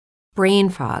brain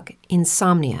fog,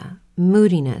 insomnia,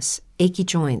 moodiness, achy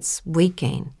joints, weight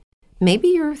gain. Maybe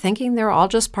you're thinking they're all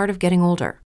just part of getting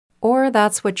older, or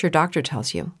that's what your doctor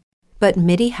tells you. But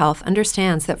MIDI Health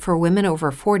understands that for women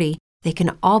over 40, they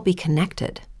can all be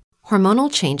connected. Hormonal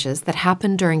changes that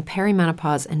happen during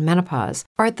perimenopause and menopause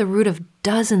are at the root of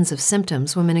dozens of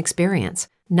symptoms women experience,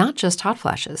 not just hot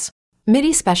flashes.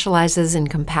 MIDI specializes in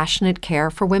compassionate care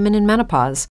for women in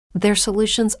menopause. Their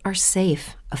solutions are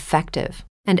safe, effective,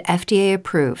 and FDA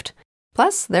approved.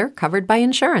 Plus, they're covered by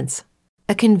insurance.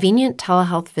 A convenient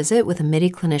telehealth visit with a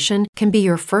MIDI clinician can be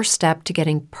your first step to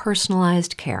getting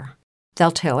personalized care.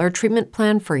 They'll tailor a treatment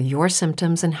plan for your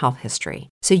symptoms and health history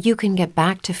so you can get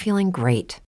back to feeling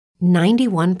great.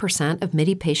 91% of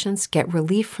MIDI patients get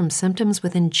relief from symptoms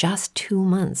within just 2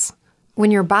 months.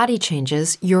 When your body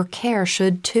changes, your care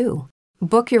should too.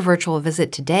 Book your virtual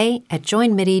visit today at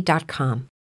joinmidi.com.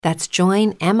 That's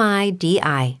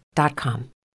joinmidi.com.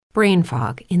 Brain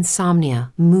fog,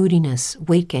 insomnia, moodiness,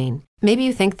 weight gain. Maybe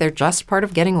you think they're just part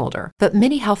of getting older, but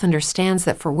MIDI Health understands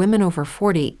that for women over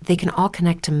 40, they can all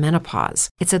connect to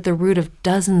menopause. It's at the root of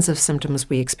dozens of symptoms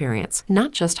we experience,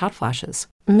 not just hot flashes.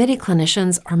 MIDI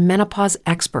clinicians are menopause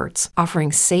experts,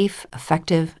 offering safe,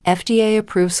 effective,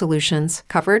 FDA-approved solutions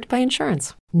covered by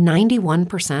insurance.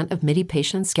 91% of MIDI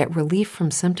patients get relief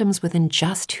from symptoms within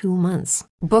just 2 months.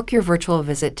 Book your virtual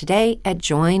visit today at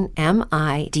joinmidi.com.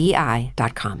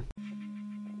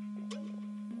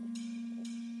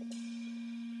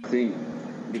 I think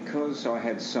because I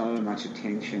had so much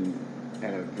attention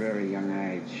at a very young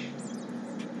age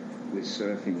with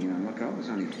surfing, like I was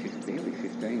only barely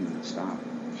 15 when I started.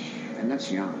 And that's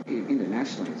young.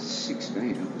 Internationally, it's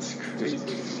 16. It's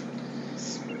crazy.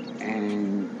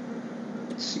 And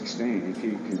at 16, if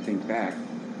you can think back,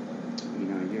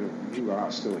 you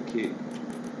are still a kid.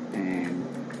 And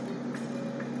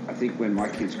I think when my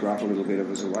kids grew up a little bit, it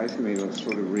was a way for me to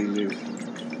sort of relive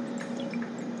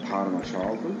part of my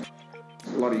childhood.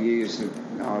 A lot of years that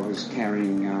I was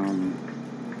carrying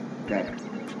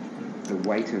the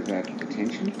weight of that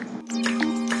attention.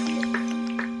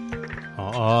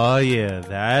 Oh, yeah,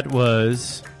 that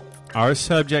was our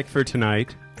subject for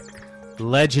tonight.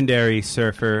 Legendary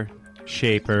surfer,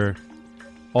 shaper,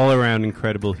 all-around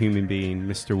incredible human being,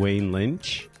 Mr. Wayne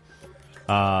Lynch.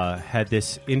 Had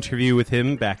this interview with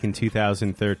him back in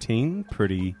 2013.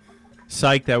 Pretty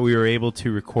psyched that we were able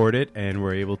to record it and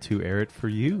we're able to air it for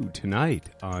you tonight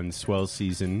on Swell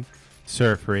Season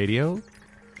Surf Radio.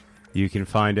 You can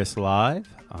find us live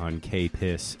on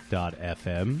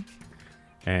kpiss.fm.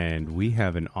 And we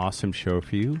have an awesome show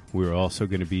for you. We're also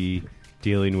going to be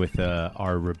dealing with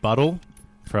our rebuttal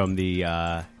from the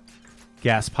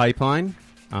gas pipeline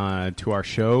to our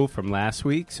show from last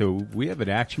week. So we have an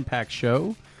action-packed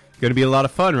show. Going to be a lot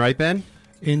of fun, right, Ben?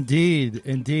 Indeed.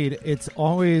 It's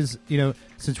always,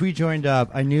 since we joined up,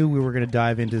 I knew we were going to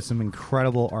dive into some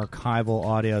incredible archival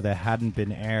audio that hadn't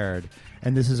been aired.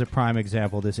 And this is a prime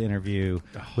example, this interview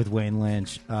with Wayne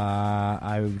Lynch.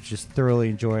 I just thoroughly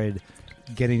enjoyed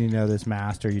getting to know this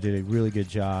master. You did a really good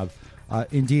job.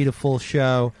 Indeed, a full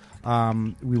show.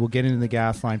 We will get into the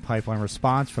gas line pipeline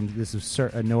response from this is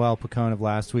Noel Picone of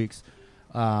last week's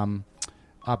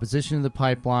opposition to the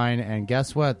pipeline. And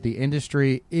guess what? The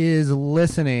industry is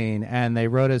listening, and they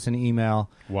wrote us an email.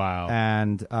 Wow.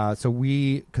 And because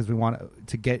we want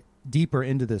to get deeper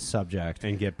into this subject.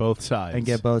 And get both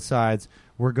sides.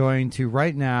 We're going to,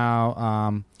 right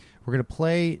now, we're going to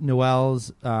play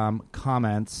Noel's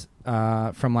comments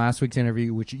from last week's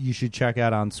interview, which you should check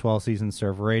out on Swell Season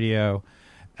Surf Radio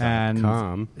and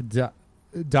 .com,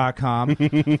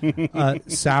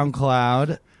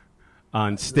 SoundCloud,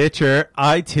 on Stitcher,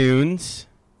 iTunes,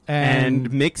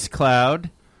 and Mixcloud.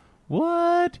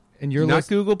 What? And you're not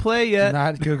Google Play yet.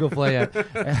 Not Google Play yet.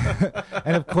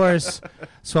 And of course,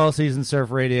 Swell Season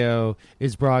Surf Radio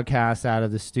is broadcast out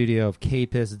of the studio of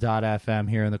kpiss.fm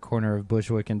here in the corner of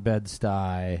Bushwick and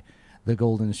Bed-Stuy, the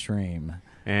Golden Stream.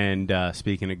 And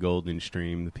speaking of Golden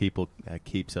Stream, the people that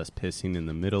keeps us pissing in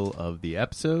the middle of the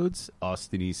episodes,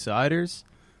 Austin East Siders,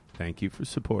 thank you for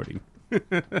supporting.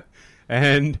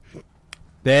 And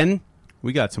then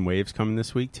we got some waves coming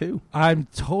this week, too. I'm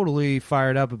totally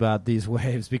fired up about these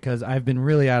waves because I've been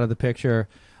really out of the picture,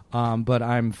 but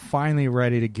I'm finally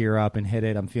ready to gear up and hit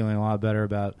it. I'm feeling a lot better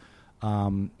about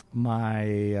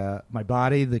my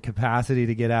body, the capacity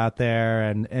to get out there,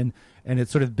 and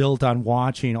it's sort of built on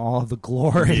watching all of the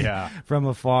glory from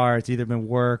afar. It's either been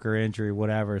work or injury,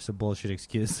 whatever. It's a bullshit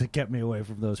excuse to get me away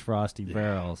from those frosty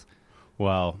barrels.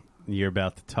 Well, you're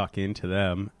about to tuck into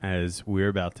them as we're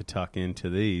about to tuck into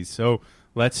these. So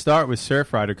let's start with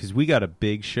Surfrider because we got a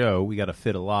big show. We got to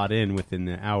fit a lot in within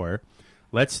the hour.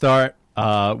 Let's start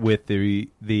with the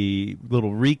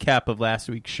little recap of last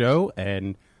week's show,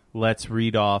 and let's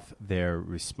read off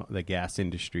the gas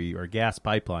industry or gas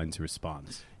pipelines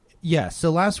response. Yes. So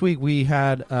last week we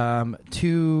had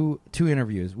two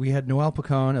interviews. We had Noel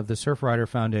Picone of the Surfrider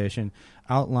Foundation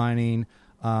outlining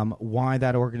why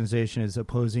that organization is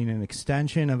opposing an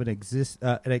extension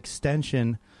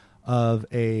of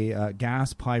a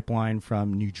gas pipeline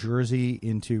from New Jersey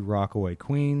into Rockaway,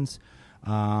 Queens.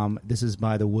 This is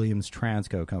by the Williams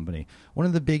Transco company. One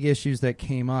of the big issues that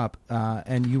came up,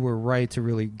 and you were right to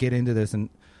really get into this,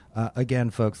 and again,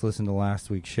 folks, listen to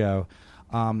last week's show,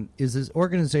 is this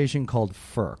organization called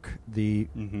FERC, the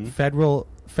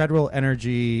Federal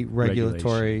Energy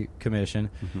Regulatory Commission,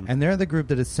 and they're the group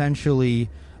that essentially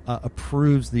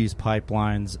approves these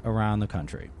pipelines around the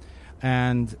country.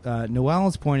 And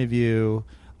Noel's point of view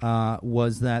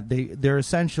was that they're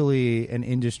essentially an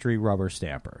industry rubber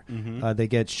stamper. They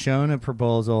get shown a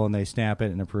proposal and they stamp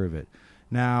it and approve it.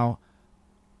 Now,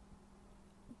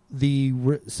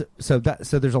 so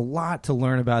there's a lot to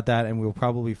learn about that, and we'll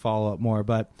probably follow up more.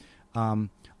 But I'm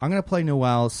going to play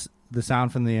the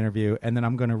sound from the interview, and then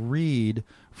I'm going to read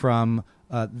from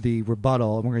the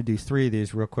rebuttal, and we're going to do three of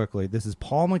these real quickly. This is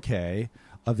Paul McKay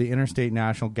of the Interstate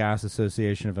National Gas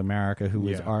Association of America, who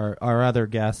was our other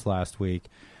guest last week.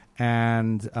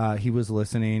 And he was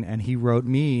listening, and he wrote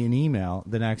me an email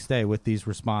the next day with these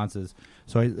responses.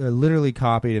 So I literally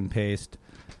copied and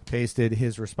pasted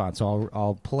his response. So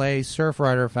I'll play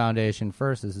Surfrider Foundation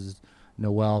first. This is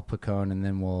Noel Picone, and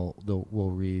then we'll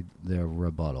read the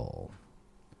rebuttal.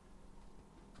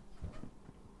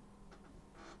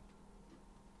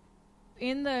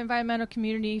 In the environmental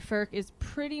community, FERC is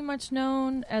pretty much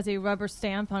known as a rubber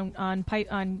stamp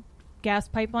on gas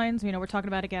pipelines. We're talking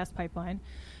about a gas pipeline.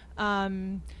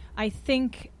 I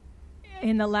think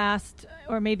in the last,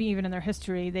 or maybe even in their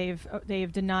history,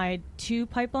 they've denied 2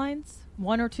 pipelines,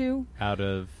 1 or 2 out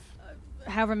of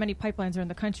however many pipelines are in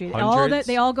the country. They Hundreds?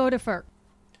 all go to FERC.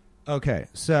 Okay,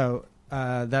 so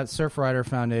that Surfrider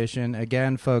Foundation,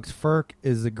 again, folks, FERC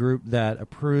is the group that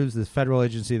approves, the federal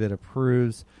agency that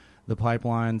approves the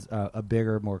pipelines. A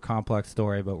bigger, more complex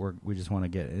story, but we just want to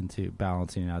get into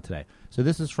balancing it out today. So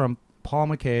this is from Paul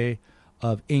McKay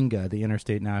of INGA, the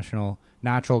Interstate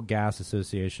Natural Gas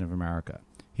Association of America.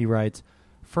 He writes,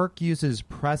 FERC uses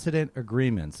precedent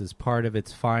agreements as part of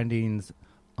its findings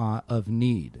of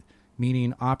need,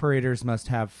 meaning operators must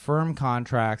have firm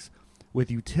contracts with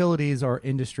utilities or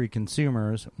industry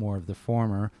consumers, more of the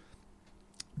former,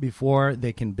 before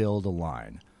they can build a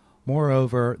line.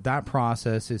 Moreover, that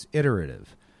process is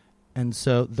iterative. And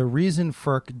so the reason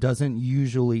FERC doesn't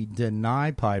usually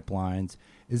deny pipelines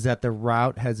is that the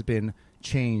route has been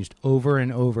changed over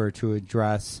and over to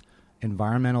address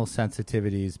environmental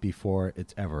sensitivities before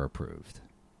it's ever approved.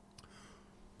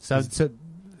 So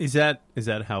is that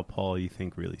how Paul, you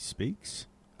think, really speaks?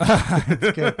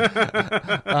 That's good.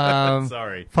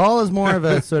 Sorry. Paul is more of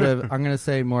a sort of, I'm going to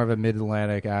say more of a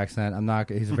mid-Atlantic accent.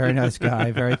 He's a very nice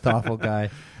guy, very thoughtful guy.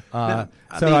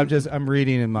 I'm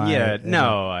reading in my... Yeah,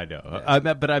 I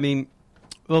know. But I mean,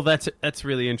 well, that's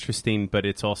really interesting, but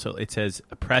it says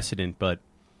a precedent, but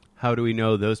how do we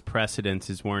know those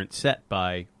precedences weren't set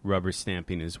by rubber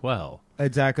stamping as well?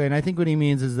 Exactly, and I think what he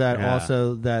means is that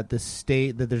also that the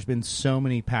state, that there's been so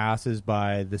many passes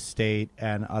by the state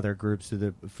and other groups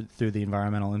through the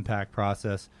environmental impact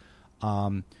process,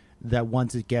 that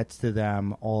once it gets to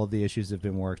them, all of the issues have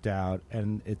been worked out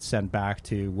and it's sent back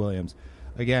to Williams.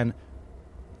 Again,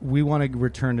 we want to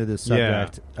return to this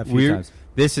subject a few times.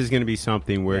 This is going to be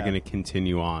something we're going to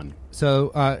continue on.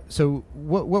 So,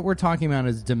 what we're talking about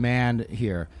is demand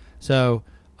here. So,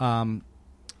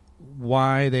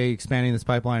 why they expanding this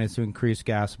pipeline is to increase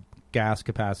gas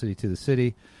capacity to the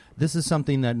city. This is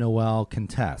something that Noel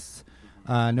contests.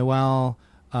 Noel,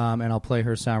 and I'll play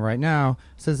her sound right now,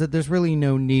 says that there's really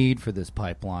no need for this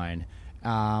pipeline,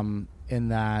 in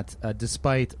that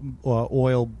despite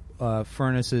oil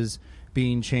furnaces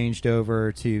being changed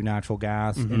over to natural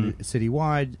gas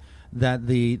citywide, that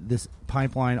this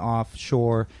pipeline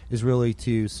offshore is really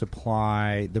to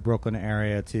supply the Brooklyn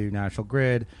area to National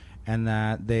Grid, and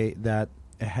that it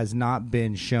has not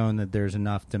been shown that there's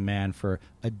enough demand for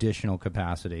additional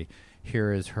capacity.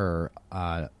 Here is her.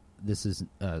 This is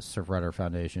Surfrider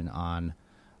Foundation on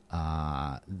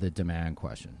the demand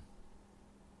question.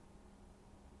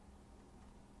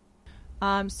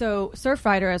 So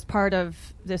Surfrider, as part of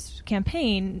this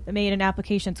campaign, made an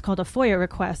application. It's called a FOIA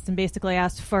request, and basically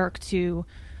asked FERC to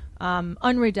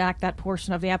unredact that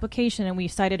portion of the application, and we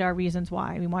cited our reasons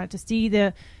why. We wanted to see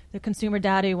the consumer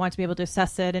data. We wanted to be able to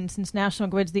assess it, and since National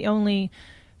Grid's the only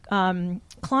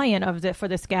client of for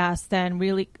this gas than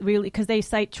really because they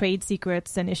cite trade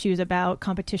secrets and issues about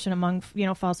competition among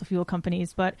fossil fuel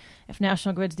companies. But if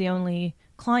National Grid's the only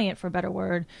client, for a better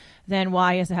word, then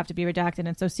why does it have to be redacted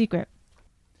and so secret?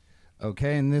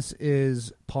 Okay, and this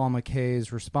is Paul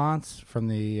McKay's response from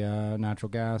the Natural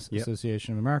Gas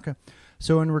Association of America.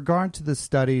 So in regard to the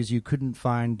studies you couldn't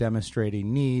find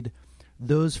demonstrating need,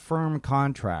 those firm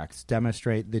contracts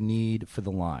demonstrate the need for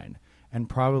the line and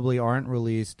probably aren't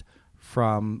released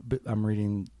from, I'm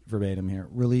reading verbatim here,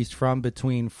 released from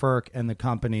between FERC and the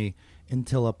company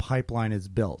until a pipeline is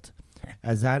built,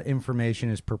 as that information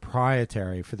is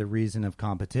proprietary for the reason of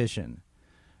competition.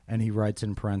 And he writes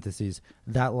in parentheses,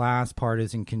 that last part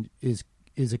is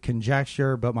a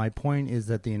conjecture, but my point is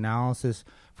that the analysis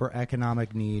for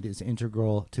economic need is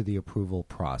integral to the approval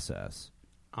process.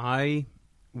 I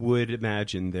would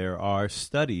imagine there are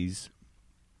studies,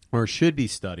 or should be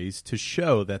studies, to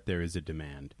show that there is a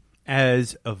demand.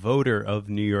 As a voter of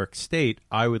New York State,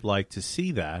 I would like to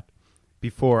see that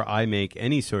before I make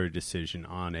any sort of decision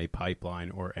on a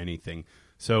pipeline or anything.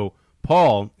 So,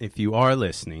 Paul, if you are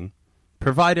listening,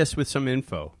 provide us with some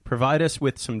info. Provide us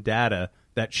with some data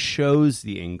that shows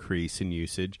the increase in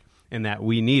usage and that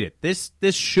we need it. This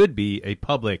should be a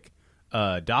public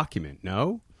document,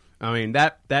 no? I mean,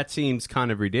 that seems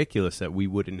kind of ridiculous that we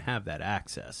wouldn't have that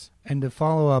access. And to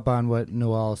follow up on what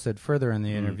Noel said further in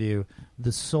the interview,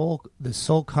 the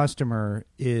sole customer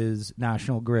is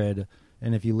National Grid,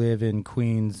 and if you live in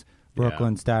Queens,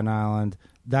 Brooklyn, Staten Island,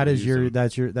 that's your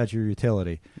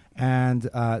utility. And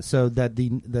so that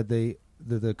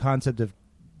the concept of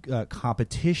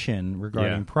competition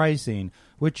regarding pricing,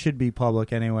 which should be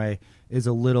public anyway, is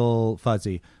a little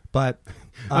fuzzy. But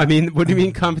I mean, what do you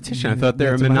mean competition? I thought they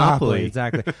were a monopoly.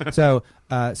 Exactly. So,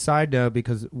 side note,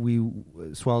 because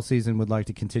Swell Season would like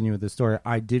to continue with the story,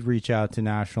 I did reach out to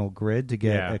National Grid to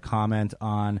get a comment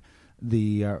on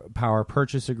the power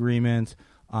purchase agreement,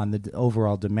 on the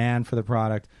overall demand for the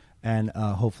product, and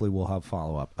hopefully we'll have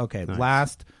follow-up. Okay,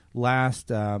 nice. Last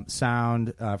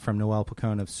sound from Noel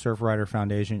Picone of Surfrider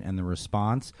Foundation and the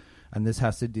response, and this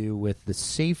has to do with the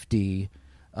safety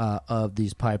of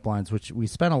these pipelines, which we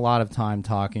spent a lot of time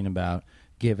talking about,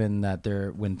 given that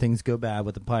when things go bad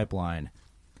with the pipeline,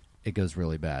 it goes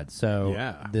really bad.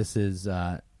 So this is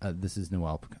Noel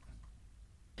Picone.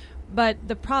 But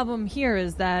the problem here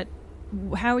is that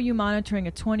how are you monitoring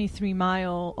a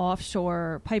 23-mile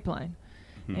offshore pipeline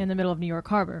in the middle of New York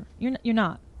Harbor? You're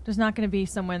not. There's not going to be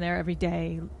someone there every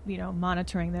day,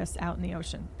 monitoring this out in the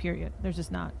ocean, period. There's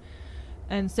just not.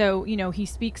 And so, he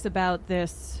speaks about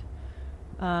this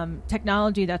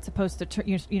technology that's supposed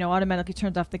to, automatically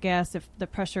turns off the gas if the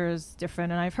pressure is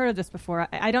different. And I've heard of this before.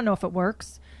 I don't know if it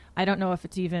works. I don't know if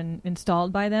it's even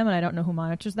installed by them, and I don't know who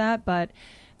monitors that. But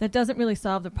that doesn't really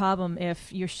solve the problem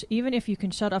if even if you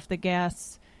can shut off the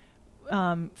gas,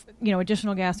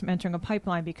 additional gas from entering a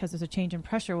pipeline because there's a change in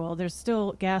pressure. Well, there's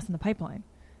still gas in the pipeline.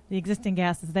 The existing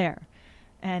gas is there,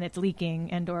 and it's leaking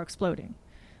and or exploding.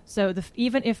 So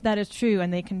even if that is true,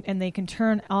 and they can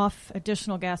turn off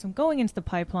additional gas from going into the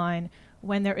pipeline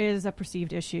when there is a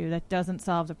perceived issue, that doesn't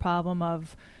solve the problem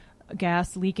of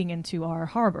gas leaking into our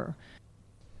harbor.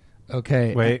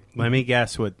 Okay. Wait, let me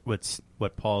guess what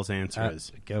Paul's answer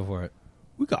is. Go for it.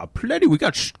 We got plenty. We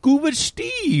got Scuba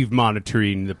Steve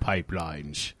monitoring the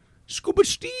pipelines. Scuba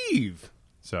Steve.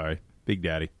 Sorry, Big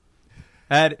Daddy.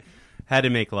 Had to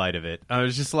make light of it. I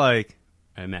was just like,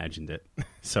 I imagined it.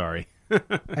 Sorry.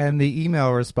 And the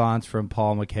email response from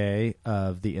Paul McKay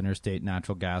of the Interstate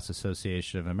Natural Gas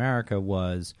Association of America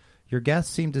was, your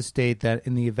guests seem to state that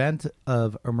in the event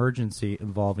of emergency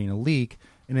involving a leak,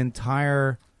 an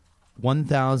entire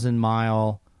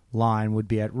 1,000-mile line would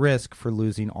be at risk for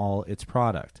losing all its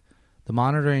product. The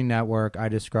monitoring network I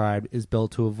described is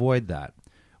built to avoid that,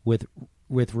 with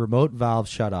remote valve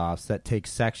shutoffs that take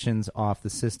sections off the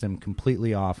system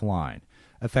completely offline,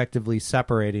 effectively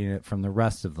separating it from the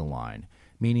rest of the line,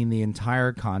 meaning the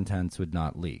entire contents would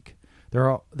not leak.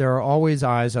 There are always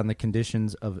eyes on the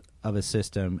conditions of a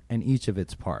system and each of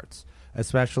its parts,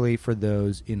 especially for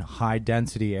those in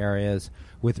high-density areas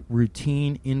with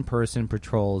routine in-person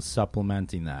patrols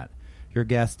supplementing that. Your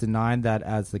guest denied that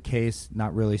as the case,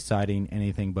 not really citing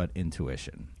anything but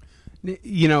intuition.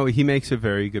 He makes a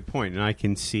very good point, and I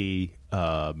can see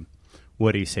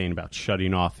what he's saying about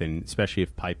shutting off, and especially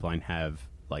if pipeline have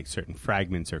like certain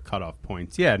fragments or cutoff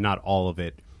points. Yeah, not all of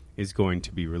it is going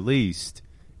to be released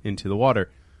into the water.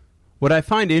 What I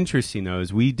find interesting, though,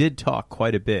 is we did talk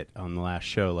quite a bit on the last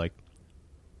show, like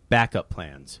backup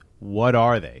plans. What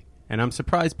are they? And I'm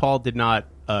surprised Paul did not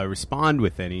respond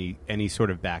with any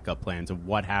sort of backup plans of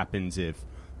what happens if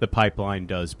the pipeline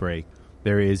does break.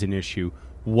 there is an issue,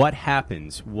 what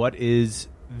happens? What is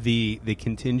the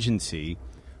contingency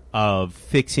of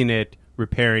fixing it,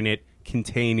 repairing it,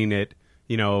 containing it?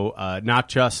 Not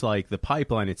just like the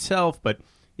pipeline itself, but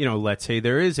let's say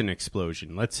there is an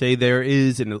explosion. Let's say there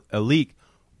is a leak.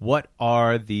 What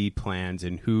are the plans,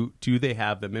 and who do they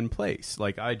have them in place?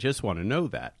 Like, I just want to know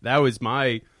that. That was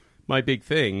my big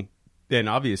thing. Then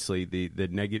obviously the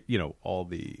negative, all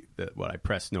the what I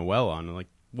pressed Noel on, like,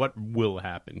 what will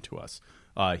happen to us?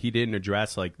 He didn't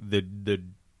address like the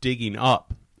digging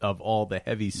up of all the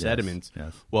heavy sediments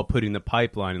while putting the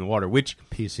pipeline in the water, which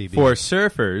PCB for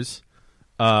surfers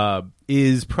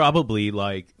is probably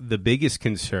like the biggest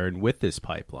concern with this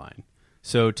pipeline.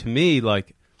 So to me,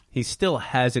 like, he still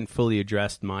hasn't fully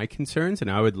addressed my concerns, and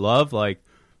I would love like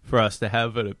for us to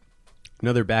have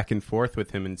another back and forth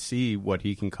with him and see what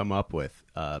he can come up with,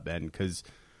 Ben, because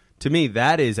to me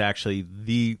that is actually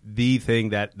the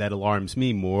thing that alarms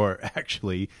me more,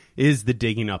 actually, is the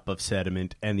digging up of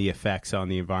sediment and the effects on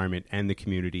the environment and the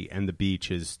community and the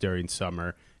beaches during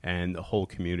summer and the whole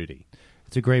community.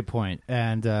 It's a great point,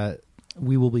 and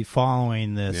we will be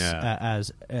following this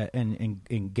as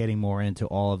and getting more into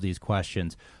all of these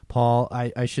questions. Paul,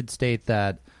 I should state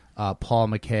that Paul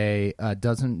McKay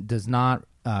does not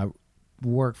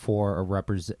work for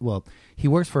he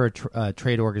works for a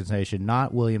trade organization,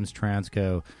 not Williams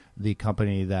Transco, the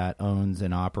company that owns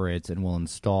and operates and will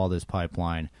install this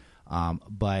pipeline.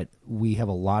 But we have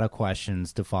a lot of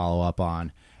questions to follow up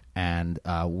on, and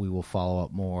we will follow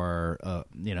up more,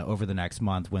 over the next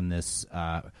month when this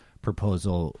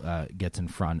proposal gets in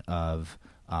front of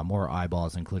more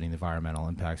eyeballs, including the environmental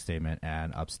impact statement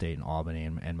and upstate in Albany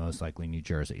and most likely New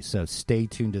Jersey. So stay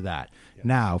tuned to that. Yes.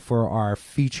 Now, for our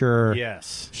feature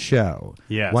show,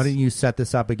 why don't you set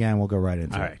this up again? We'll go right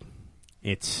into it. All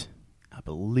right. I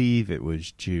believe it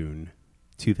was June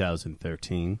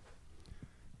 2013.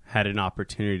 Had an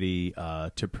opportunity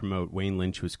to promote. Wayne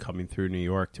Lynch was coming through New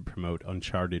York to promote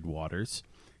Uncharted Waters,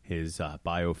 his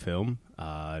biofilm.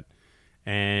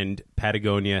 And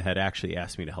Patagonia had actually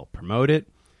asked me to help promote it.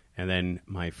 And then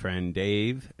my friend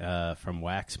Dave from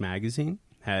Wax Magazine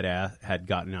had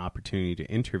gotten an opportunity to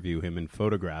interview him and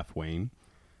photograph Wayne.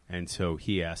 And so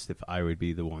he asked if I would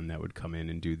be the one that would come in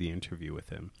and do the interview with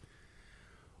him.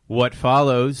 What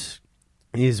follows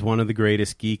is one of the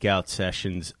greatest geek out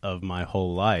sessions of my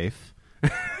whole life.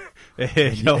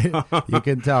 You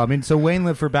can tell. I mean, so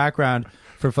Wayne, for background,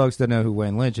 for folks that know who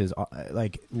Wayne Lynch is,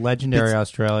 like legendary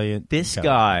Australian. This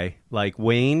guy, like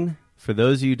Wayne, for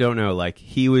those of you who don't know, like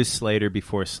he was Slater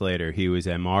before Slater. He was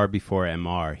MR before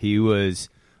MR. He was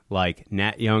like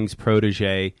Nat Young's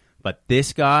protege. But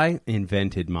this guy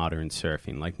invented modern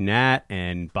surfing. Like Nat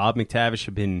and Bob McTavish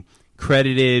have been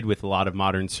credited with a lot of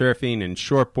modern surfing and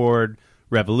shortboard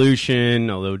revolution,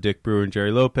 although Dick Brewer and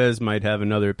Jerry Lopez might have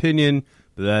another opinion.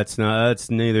 But that's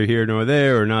neither here nor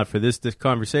there, or not for this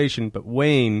conversation. But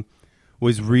Wayne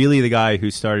was really the guy who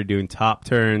started doing top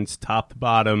turns, top to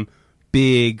bottom,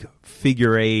 big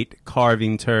figure eight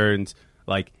carving turns.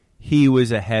 Like, he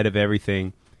was ahead of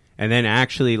everything. And then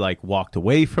actually like walked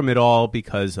away from it all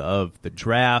because of the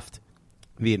draft,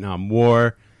 Vietnam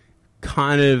War,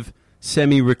 kind of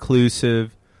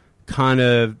semi-reclusive, kind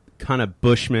of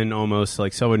bushman almost,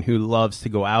 like someone who loves to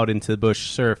go out into the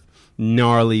bush, surf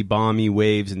gnarly, balmy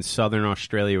waves in southern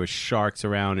Australia with sharks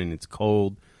around and it's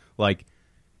cold. Like,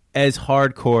 as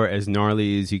hardcore, as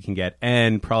gnarly as you can get,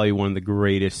 and probably one of the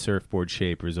greatest surfboard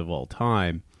shapers of all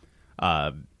time.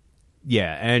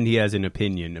 Yeah, and he has an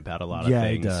opinion about a lot of things. Yeah,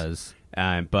 he does.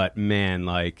 But, man,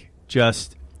 like,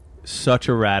 just such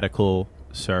a radical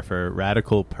surfer,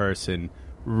 radical person,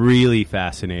 really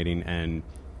fascinating, and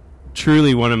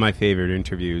truly one of my favorite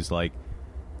interviews. Like,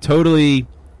 totally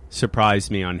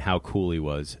surprised me on how cool he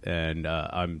was. And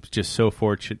I'm just so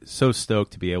fortunate, so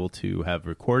stoked to be able to have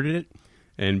recorded it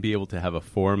and be able to have a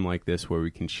forum like this where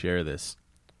we can share this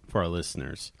for our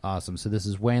listeners. Awesome. So this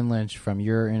is Wayne Lynch from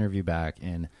your interview back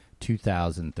in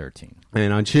 2013.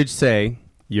 And I should say,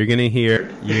 you're gonna hear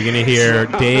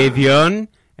Dave Young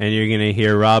and you're gonna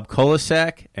hear Rob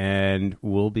Kolasak, and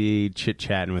we'll be chit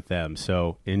chatting with them.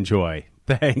 So enjoy.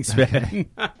 Thanks, Ben.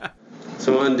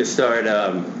 So I wanted to start.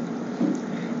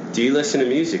 Do you listen to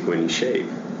music when you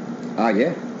shave?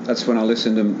 Yeah, that's when I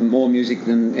listen to more music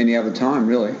than any other time,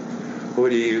 really.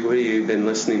 What have you been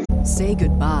listening? Say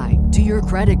goodbye to your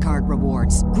credit card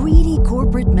rewards. Greedy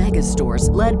corporate mega stores,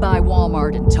 led by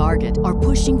Walmart and Target, are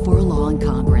pushing for a law in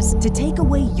Congress to take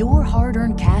away your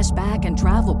hard-earned cash back and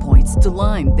travel points to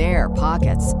line their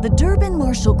pockets. The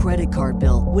Durbin-Marshall credit card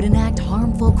bill would enact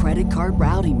harmful credit card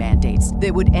routing mandates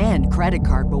that would end credit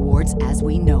card rewards as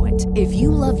we know it. If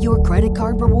you love your credit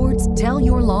card rewards, tell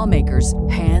your lawmakers,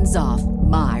 hands off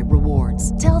my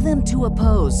rewards. Tell them to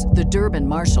oppose the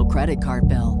Durbin-Marshall credit card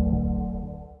bill.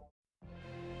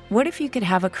 What if you could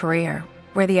have a career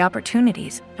where the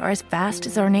opportunities are as vast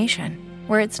as our nation,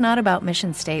 where it's not about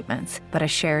mission statements, but a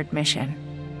shared mission?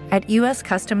 At U.S.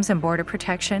 Customs and Border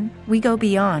Protection, we go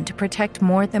beyond to protect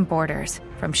more than borders.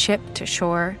 From ship to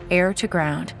shore, air to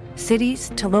ground,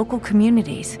 cities to local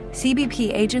communities,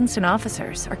 CBP agents and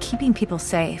officers are keeping people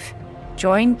safe.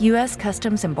 Join U.S.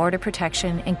 Customs and Border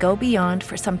Protection and go beyond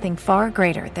for something far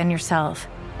greater than yourself.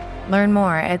 Learn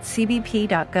more at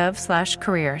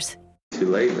cbp.gov/careers. Too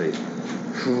lately?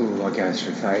 I go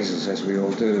through phases, as we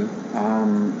all do.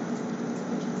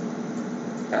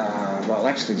 Well,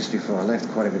 actually, just before I left,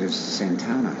 quite a bit of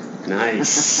Santana.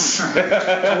 Nice.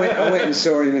 I went and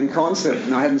saw him in concert,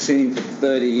 and I hadn't seen him for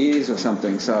 30 years or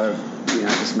something, so, it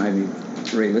just made me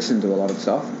re-listen to a lot of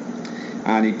stuff.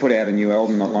 And he put out a new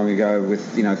album not long ago with,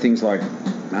 things like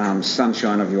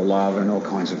Sunshine of Your Love and all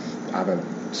kinds of other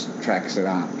tracks that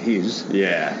aren't his.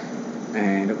 Yeah.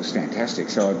 And it was fantastic.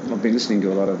 So I've been listening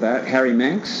to a lot of that. Harry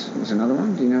Manx was another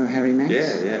one. Do you know Harry Manx?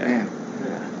 Yeah.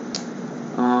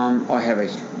 I have a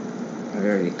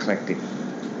very eclectic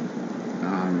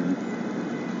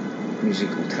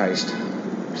musical taste.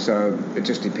 So it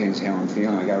just depends how I'm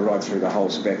feeling. I go right through the whole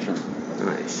spectrum.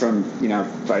 Nice. From,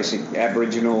 basic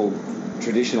traditional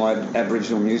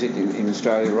Aboriginal music in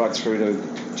Australia right through to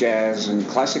jazz and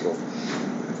classical.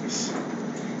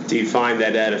 Do you find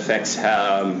that affects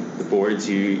how the boards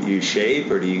you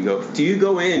shape, or do you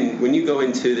go in when you go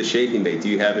into the shaping bay? Do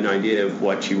you have an idea of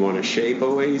what you want to shape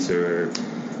always, or?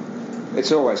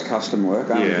 It's always custom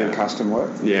work. I only do custom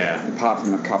work. Yeah. Apart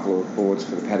from a couple of boards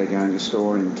for the Patagonia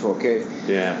store in Torquay.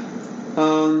 Yeah.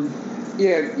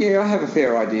 I have a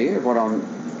fair idea of what I'm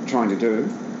trying to do.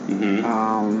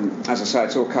 Mm-hmm. As I say,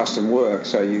 it's all custom work,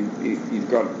 so you've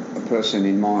got a person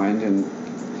in mind, and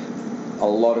a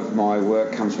lot of my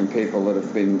work comes from people that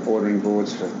have been ordering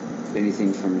boards for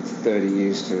anything from 30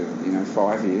 years to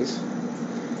 5 years.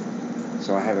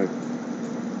 So I have an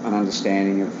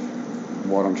understanding of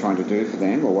what I'm trying to do for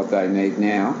them or what they need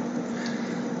now.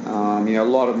 A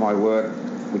lot of my work,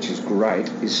 which is great,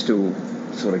 is still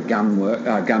sort of gun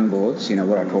boards.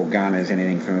 What I call gun is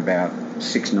anything from about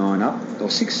 6'9" up or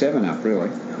 6'7" up, really.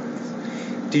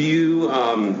 Do you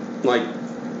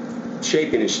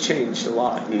shaping has changed a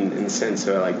lot in the sense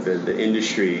of the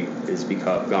industry has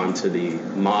gone to the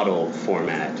model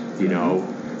format,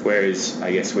 whereas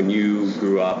I guess when you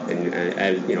grew up and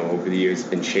over the years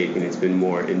been shaping, it's been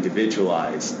more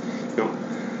individualized.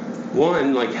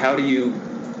 One, how do you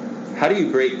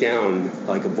break down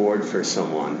a board for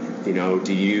someone? Do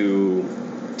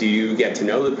you get to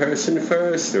know the person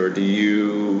first, or do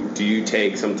you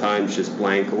take sometimes just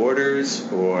blank orders,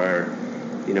 or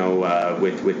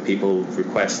with people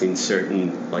requesting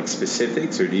certain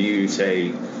specifics, or do you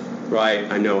say,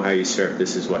 right, I know how you surf,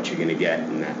 this is what you're going to get,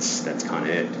 and that's kind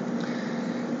of it?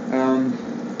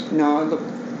 No, look,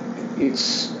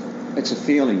 it's a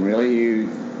feeling, really.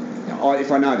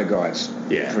 If I know the guy, it's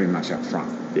pretty much up front.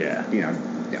 Yeah.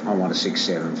 I want a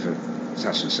 6'7" for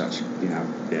such and such,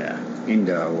 Yeah.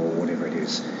 Indo or whatever it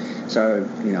is. So,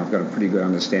 I've got a pretty good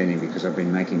understanding because I've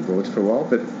been making boards for a while.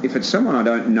 But if it's someone I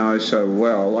don't know so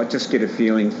well, I just get a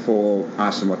feeling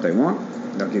ask them what they want.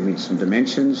 They'll give me some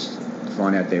dimensions,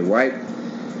 find out their weight.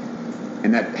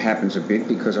 And that happens a bit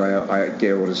because I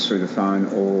get orders through the phone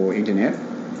or internet,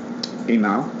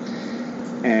 email.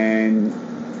 And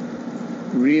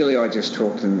really I just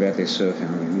talk to them about their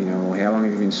surfing. How long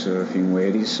have you been surfing?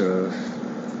 Where do you surf?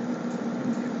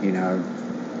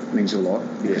 Means a lot,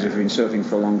 because if you've been surfing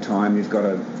for a long time, you've got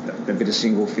a bit of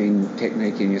single fin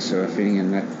technique in your surfing,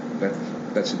 and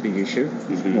that's a big issue.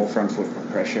 Mm-hmm. More front foot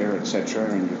pressure,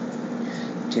 etc., and you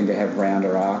tend to have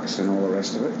rounder arcs and all the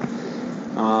rest of it.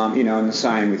 And the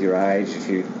same with your age. If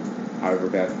you're over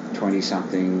about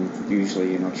 20-something,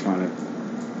 usually you're not trying to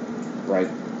break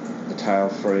the tail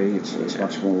free. It's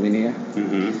much more linear.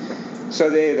 Mm-hmm. So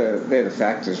they're the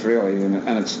factors really,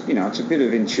 and it's it's a bit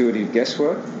of intuitive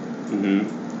guesswork.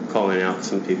 Mm-hmm. Calling out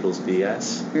some people's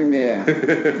BS. Yeah.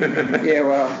 Yeah,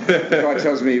 well, if a guy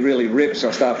tells me he really rips,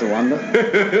 I start to wonder.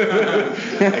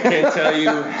 I can't tell you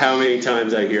how many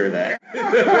times I hear that.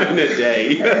 in a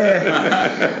day.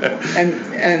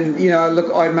 And you know,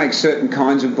 look, I make certain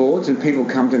kinds of boards, and people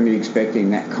come to me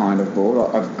expecting that kind of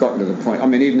board. I've gotten to the point. I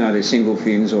mean, even though they're single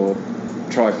fins or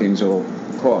tri-fins or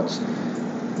quads,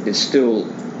 there's still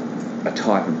a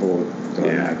type of board that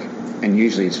I make, and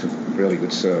usually it's for really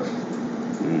good surf.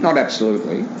 Not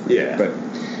absolutely, but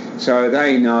so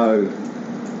they know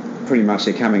pretty much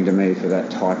they're coming to me for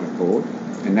that type of board.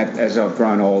 And that, as I've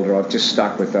grown older, I've just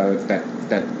stuck with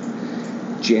that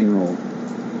general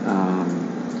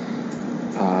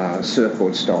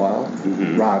surfboard style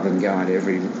rather than going to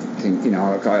everything. You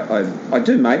know, like I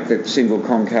do make the single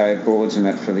concave boards and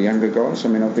that for the younger guys. I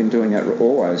mean, I've been doing that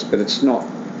always, but it's not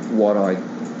what I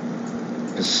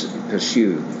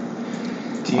pursue.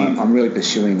 I'm really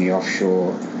pursuing the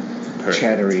offshore,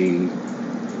 chattery,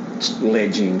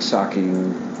 ledging,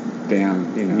 sucking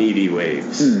down, you know, meaty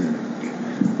waves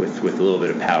with a little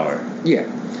bit of power. Yeah,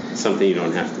 something you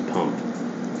don't have to pump.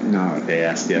 No, they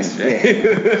asked yesterday.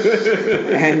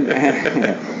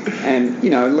 and you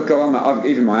know, look, I've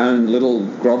even my own little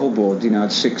grovel board. You know,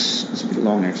 it's a bit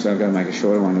long actually. I've got to make a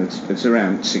shorter one. It's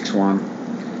around 6'1".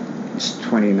 It's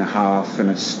 20 and a half, and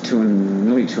it's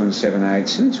nearly 2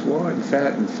 7/8, and it's wide and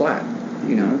fat and flat.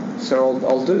 You know, so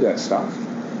I'll do that stuff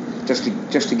just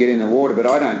to get in the water, but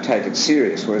I don't take it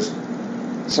serious, whereas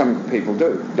some people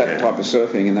do. That type of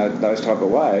surfing and those type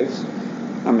of waves.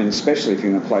 I mean, especially if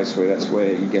you're in a place where that's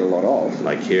where you get a lot of.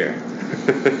 Like here.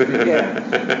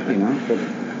 Yeah, you know, but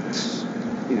it's,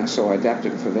 you know, so I adapt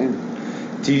it for them.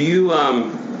 Do you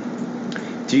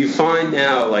find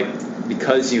now, like,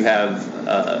 because you have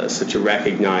such a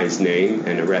recognized name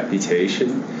and a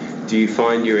reputation, do you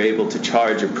find you're able to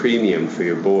charge a premium for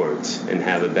your boards and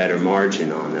have a better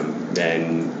margin on them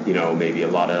than, you know, maybe a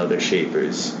lot of other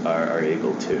shapers are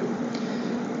able to?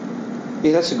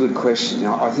 Yeah, that's a good question. You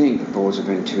know, I think boards have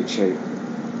been too cheap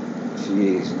for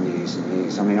years and years and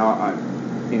years. I mean, I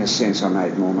in a sense, I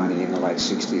made more money in the late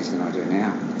 60s than I do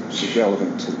now. It's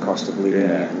relevant to the cost of living,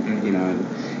 and, you know,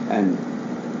 and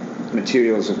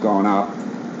materials have gone up,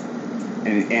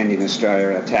 and in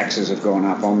Australia, our taxes have gone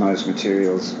up on those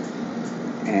materials,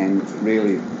 and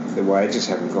really the wages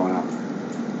haven't gone up.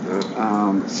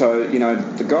 So, you know,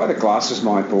 the guy that glasses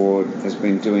my board has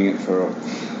been doing it for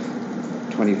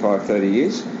 25, 30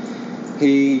 years.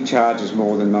 He charges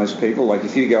more than most people. Like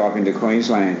if you go up into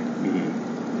Queensland,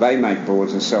 they make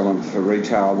boards and sell them for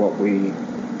retail what we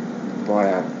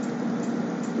buy our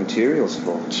materials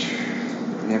for.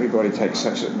 And everybody takes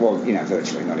such a, well, you know,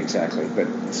 virtually, not exactly, but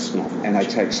small. And they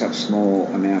take such small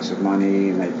amounts of money,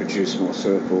 and they produce more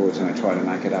surfboards, and they try to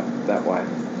make it up that way.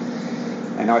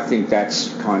 And I think that's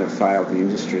kind of failed the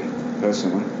industry,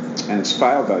 personally. And it's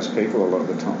failed those people a lot of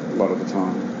the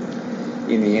time.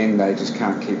 In the end, they just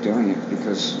can't keep doing it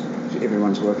because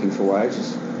everyone's working for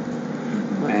wages.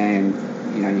 And,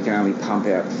 you know, you can only pump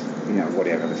out, you know,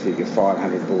 whatever the figure,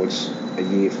 500 boards a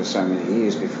year for so many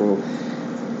years before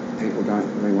people don't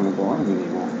really want to buy them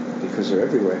anymore because they're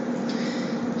everywhere.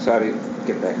 So to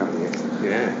get back onto your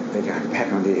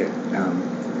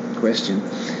question,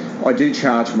 I do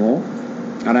charge more.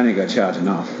 I don't think I charge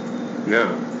enough.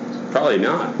 No, probably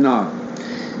not. No.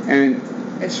 And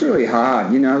it's really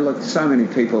hard, you know, look, so many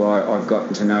people I've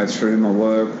gotten to know through my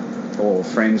work or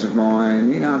friends of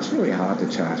mine, you know, it's really hard to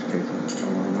charge people a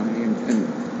lot of money. And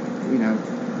you know,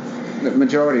 the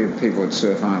majority of people that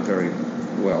surf aren't very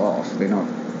well off. They're not.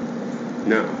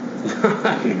 No.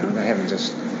 You know, they haven't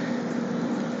just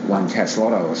won Cats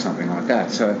Lotto or something like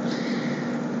that. So,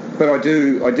 but I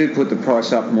do put the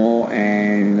price up more,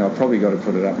 and I've probably got to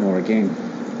put it up more again.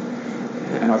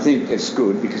 And I think it's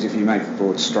good because if you make the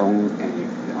board strong, and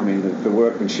the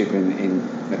workmanship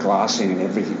in the glassing and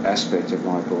every aspect of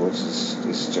my boards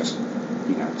is just,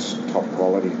 you know, it's top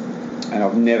quality. And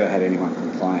I've never had anyone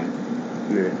complain.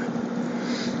 Yeah.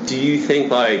 Do you think,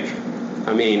 like,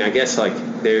 I mean, I guess, like,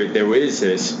 there is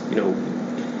this, you know,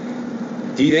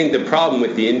 do you think the problem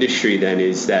with the industry then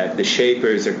is that the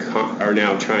shapers are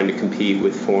now trying to compete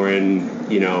with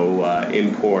foreign, you know,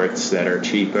 imports that are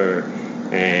cheaper,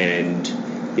 and,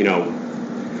 you know,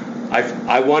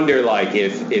 I wonder, like,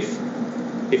 if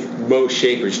most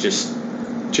shapers just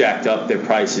jacked up their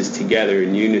prices together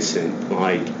in unison,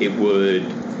 like, it would,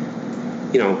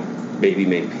 you know, maybe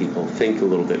make people think a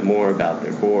little bit more about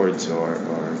their boards, or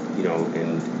you know,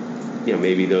 and, you know,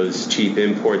 maybe those cheap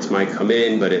imports might come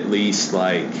in, but at least,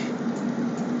 like,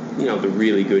 you know, the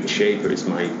really good shapers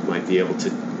might be able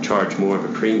to charge more of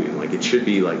a premium. Like, it should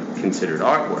be, like, considered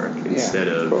artwork instead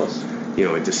of you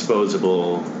know, a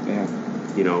disposable,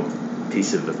 you know,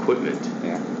 piece of equipment.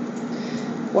 Yeah.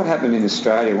 What happened in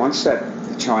Australia once that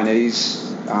the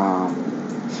Chinese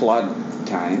flood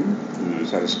came,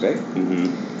 so to speak,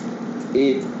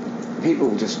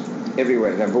 people just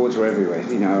everywhere, their boards were everywhere,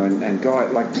 you know, and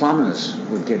guys like plumbers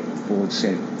would get boards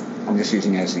sent. I'm just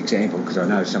using it as an example because I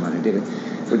know someone who did it.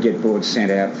 Would get boards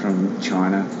sent out from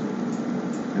China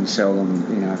and sell them,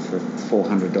 you know, for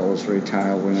 $400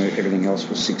 retail when everything else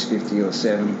was $650 or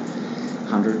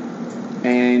 $700,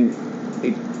 and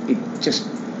it just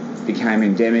became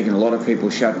endemic, and a lot of people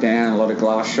shut down, a lot of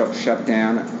glass shops shut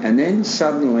down, and then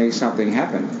suddenly something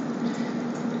happened,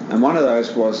 and one of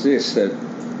those was this, that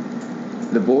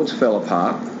the boards fell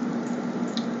apart.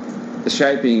 The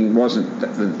shaping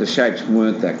the shapes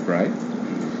weren't that great,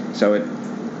 so it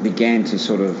began to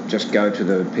sort of just go to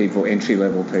the people,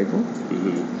 entry-level people,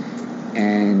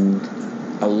 and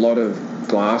a lot of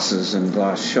glasses and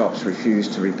glass shops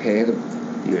refused to repair the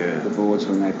boards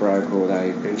when they broke or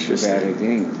they were bad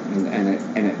again,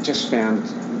 and it just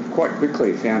quite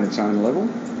quickly found its own level.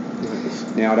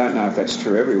 Now I don't know if that's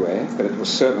true everywhere, but it was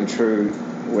certainly true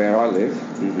where I live,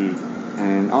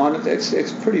 and it's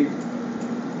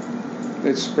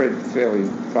spread fairly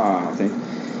far, I think.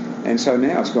 And so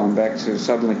now it's gone back to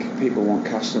suddenly people want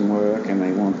custom work, and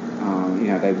they want,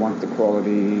 they want the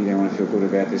quality. They want to feel good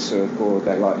about their surfboard.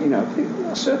 They like,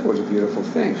 a surfboard's a beautiful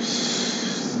thing.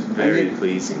 Very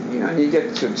pleasing. You know, you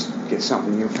get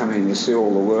something. You come in, you see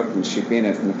all the workmanship in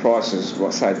it, and the price is,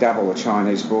 say, double a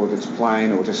Chinese board that's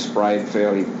plain or just sprayed,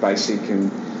 fairly basic,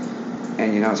 and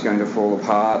it's going to fall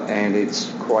apart, and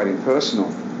it's quite impersonal.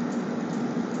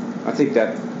 I think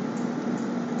that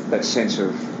sense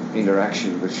of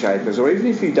interaction with shapers, or even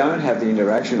if you don't have the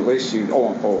interaction, at least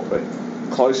or a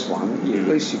close one, at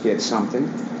least you get something.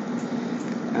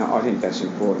 I think that's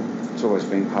important. It's always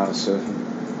been part of surfing.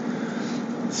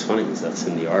 It's funny because that's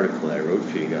in the article that I wrote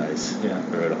for you guys. Yeah. I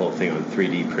wrote a whole thing on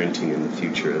 3D printing and the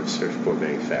future of surfboard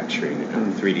manufacturing, and how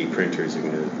 3D printers are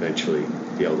going to eventually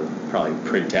be able to probably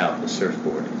print out the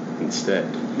surfboard instead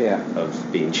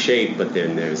of being shaped, but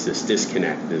then there's this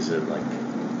disconnect. There's a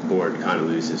board kind of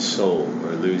loses soul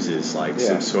or loses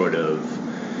some sort of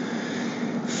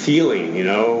feeling,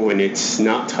 when it's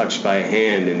not touched by a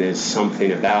hand, and there's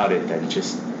something about it that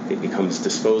it becomes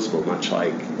disposable, much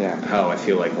like how I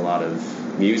feel like a lot of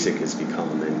music has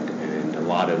become, and a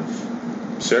lot of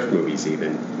surf movies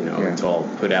even, it's all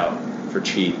put out for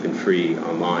cheap and free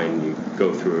online. You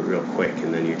go through it real quick,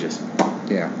 and then you're just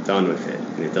done with it,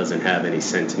 and it doesn't have any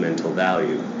sentimental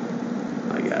value,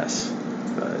 I guess.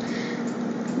 But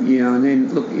and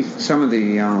then look, if some of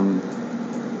the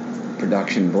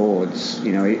production boards,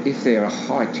 if they're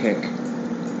high-tech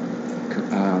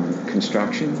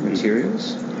construction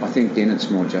materials, I think then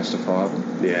it's more justifiable.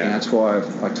 Yeah. And that's why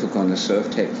I took on the surf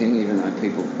tech thing, even though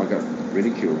I got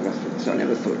ridiculed. So I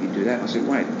never thought you'd do that. I said,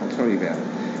 wait, I'll tell you about it.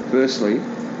 Firstly,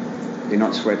 they're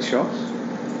not sweatshops,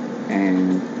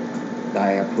 and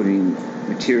they are putting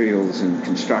materials and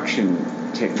construction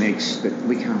techniques that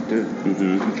we can't do. We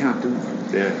can't do them.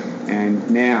 Yeah.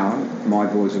 And now my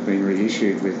boards have been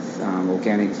reissued with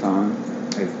organic foam.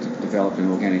 They've developed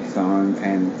an organic foam,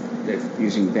 and they're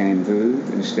using bamboo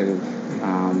instead of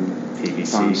PVC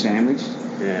foam sandwich,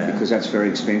 because that's very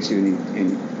expensive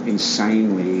and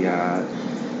insanely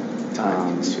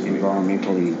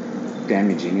environmentally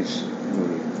damaging. It's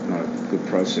really not a good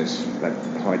process, that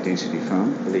high density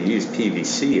foam. Well, they use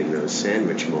PVC in those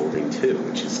sandwich molding too,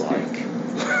 which is like...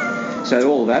 So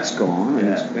all that's gone,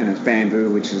 and it's bamboo,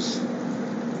 which is,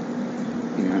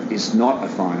 is not a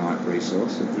finite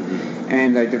resource.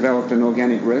 And they developed an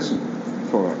organic resin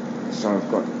for it. So I've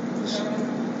got this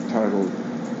total.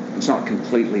 It's not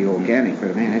completely organic,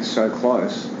 but man, it's so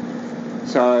close.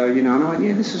 So and I went,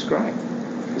 this is great.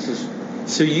 This is.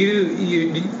 So I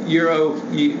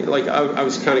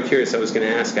was kind of curious. I was going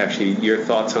to ask actually your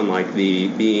thoughts on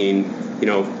being.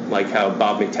 How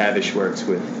Bob McTavish works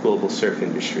with Global Surf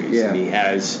Industries. Yeah. And he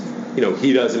has,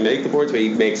 he doesn't make the boards, but he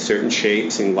makes certain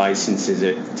shapes and licenses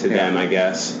it to them, I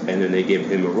guess, and then they give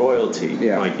him a royalty.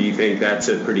 Yeah. Do you think that's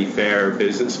a pretty fair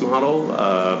business model?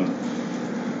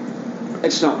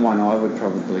 It's not one I would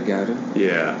probably go to.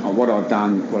 Yeah. What I've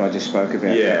done, what I just spoke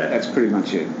about, that's pretty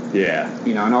much it. Yeah.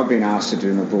 And I've been asked to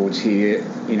do my boards here,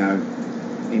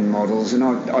 in models, and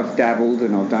I've dabbled,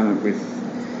 and I've done it with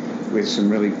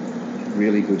some really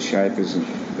good shapers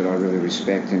that I really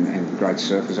respect, and great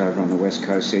surfers over on the West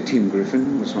Coast there. Tim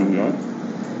Griffin was one guy,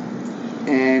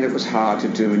 and it was hard to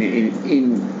do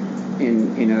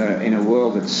in a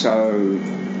world that's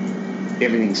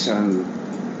everything's so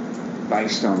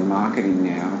based on marketing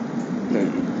now, that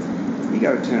you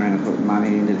got to turn around and put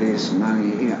money into this and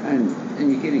money, and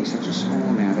you're getting such a small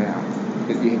amount out.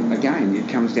 But again, it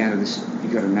comes down to this: you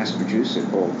got to mass produce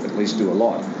it, or at least do a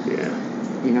lot. Yeah.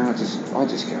 you know, I just go,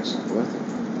 it's not worth it.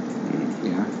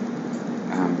 You know,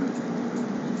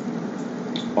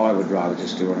 I would rather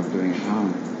just do what I'm doing at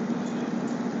home.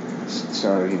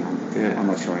 So, you know, I'm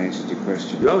not sure I answered your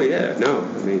question. Oh, yeah, no,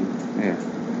 I mean... Yeah.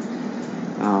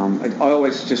 I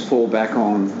always just fall back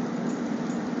on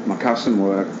my custom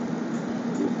work.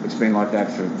 It's been like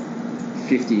that for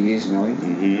 50 years nearly.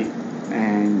 Mm-hmm.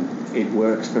 And it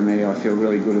works for me. I feel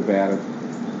really good about it.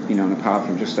 You know, and apart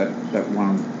from just that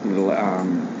one little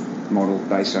model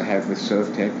base I have with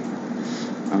SurfTech,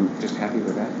 I'm just happy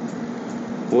with that.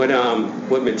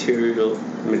 What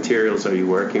materials are you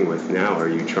working with now? Are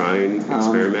you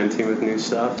experimenting with new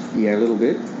stuff? Yeah, a little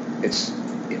bit.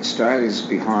 Australia's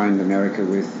behind America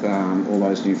with all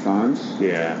those new foams.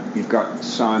 Yeah. You've got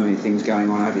so many things going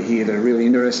on over here that are really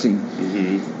interesting.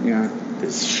 Mm-hmm. You know,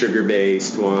 there's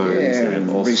sugar-based ones, and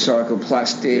recycled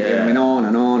plastic, and on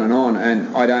and on and on.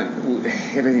 And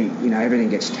everything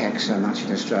gets taxed so much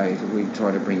in Australia. If we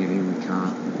try to bring it in, we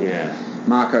can't. Yeah.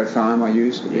 Marco foam I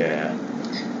used. Yeah.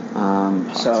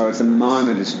 So at the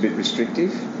moment it's a bit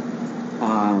restrictive.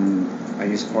 I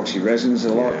use epoxy resins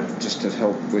a lot just to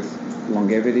help with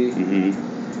longevity. Mm-hmm.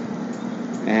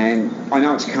 And I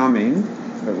know it's coming,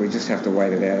 but we just have to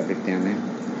wait it out a bit down there.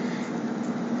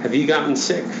 Have you gotten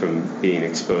sick from being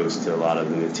exposed to a lot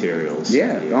of the materials?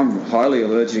 Yeah, I'm highly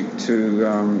allergic to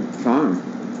foam,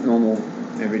 normal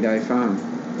everyday foam.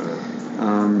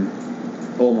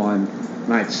 All my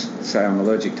mates say I'm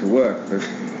allergic to work, but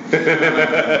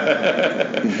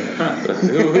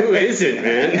who is it,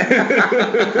 man?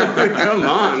 Come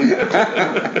on.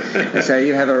 So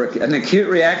you have an acute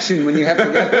reaction when you have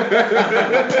to go.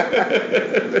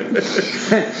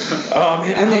 Oh,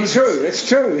 man. And it's true. It's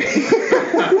true.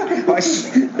 I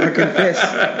confess.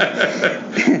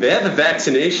 They have a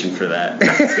vaccination for that.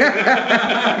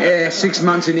 Yeah, 6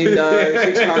 months in Indo,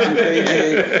 6 months in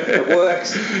Fiji. It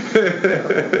works.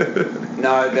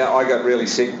 No, I got really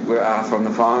sick from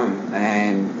the foam,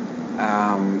 and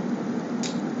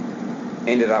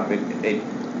ended up it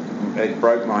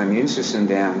broke my immune system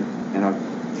down, and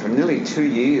for nearly 2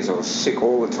 years I was sick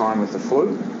all the time with the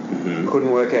flu. Mm-hmm. Couldn't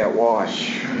work out why.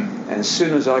 And as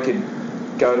soon as I could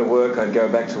go to work, I'd go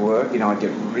back to work. You know, I'd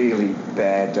get really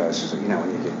bad doses. You know,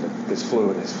 when you get there's flu.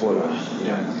 You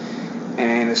know.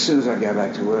 And as soon as I'd go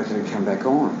back to work, it'd come back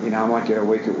on. You know, I might get a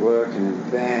week at work, and then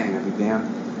bang, I'd be down.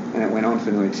 And it went on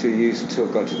for nearly 2 years until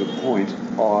it got to the point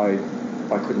I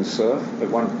couldn't surf.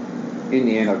 In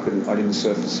the end, I didn't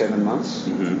surf for 7 months.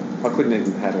 Mm-hmm. I couldn't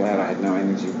even paddle out. I had no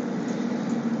energy.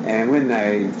 And when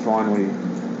they finally,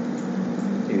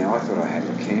 you know, I thought I had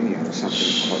leukemia or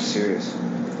something quite serious.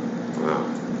 Wow.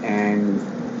 And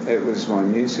it was my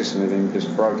immune system had been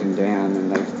just broken down,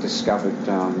 and they discovered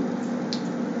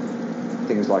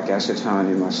things like acetone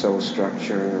in my cell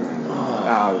structure.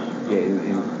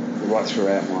 Right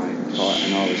throughout my entire,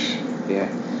 and I was,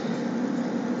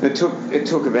 It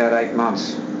took about 8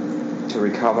 months to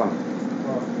recover,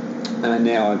 and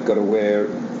now I've got to wear.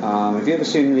 Have you ever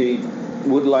seen the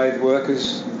wood lathe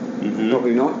workers? Mm-hmm.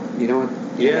 Probably not. You know,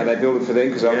 they build it for them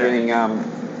because I'm getting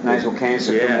nasal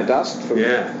cancer from the dust.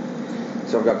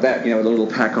 So I've got that, you know, with a little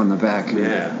pack on the back.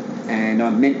 And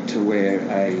I'm meant to wear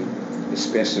a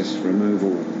asbestos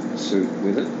removal suit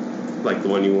with it, like the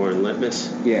one you wore in Litmus.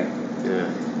 Yeah.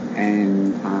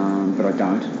 And but I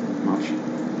don't much.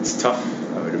 It's tough,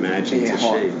 I would imagine. Yeah, to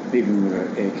hot, shave. even with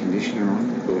an air conditioner on.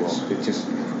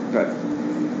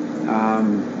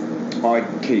 I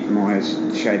keep my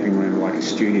shaping room like a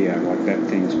studio. Like that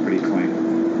thing's pretty clean.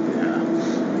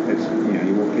 Yeah. It's, you know,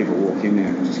 people walk in there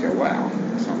and just go, wow.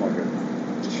 It's not like a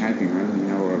shaping room, you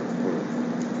know, or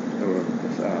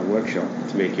a workshop.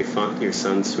 To make your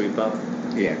son sweep up.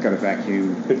 Yeah, got a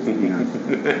vacuum, you know.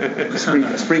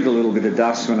 Sprinkle a little bit of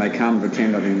dust when they come,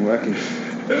 pretend I've been working.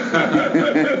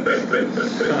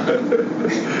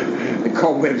 The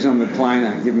cobwebs on the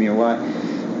planer give me away.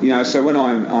 You know, so when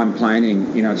I'm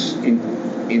planing, you know, it's in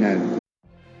a...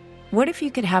 What if you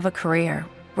could have a career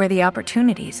where the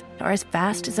opportunities are as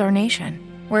vast as our nation,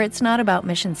 where it's not about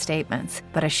mission statements,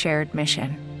 but a shared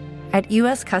mission? At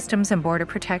U.S. Customs and Border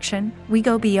Protection, we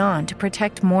go beyond to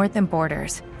protect more than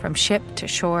borders. From ship to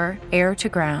shore, air to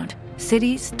ground,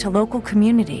 cities to local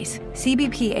communities,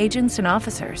 CBP agents and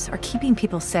officers are keeping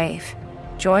people safe.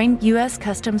 Join U.S.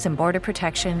 Customs and Border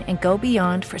Protection and go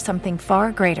beyond for something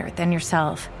far greater than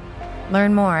yourself.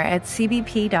 Learn more at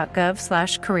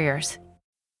cbp.gov/careers.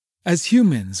 As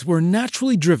humans, we're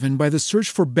naturally driven by the search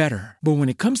for better. But when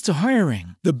it comes to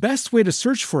hiring, the best way to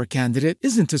search for a candidate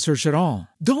isn't to search at all.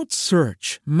 Don't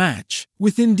search, match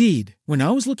with Indeed. When I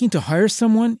was looking to hire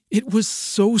someone, it was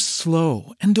so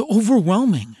slow and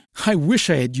overwhelming. I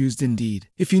wish I had used Indeed.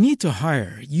 If you need to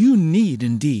hire, you need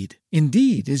Indeed.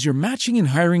 Indeed is your matching and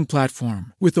hiring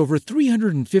platform with over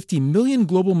 350 million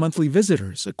global monthly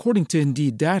visitors, according to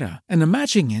Indeed data, and a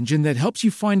matching engine that helps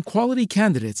you find quality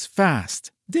candidates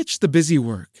fast. Ditch the busy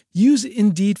work. Use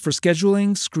Indeed for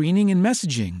scheduling, screening, and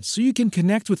messaging so you can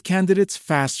connect with candidates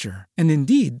faster. And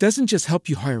Indeed doesn't just help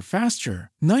you hire faster.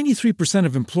 93%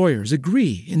 of employers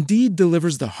agree Indeed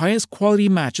delivers the highest quality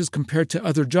matches compared to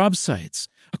other job sites,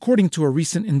 according to a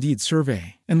recent Indeed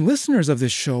survey. And listeners of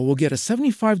this show will get a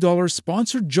 $75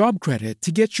 sponsored job credit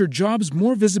to get your jobs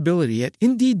more visibility at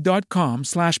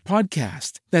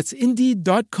Indeed.com/podcast. That's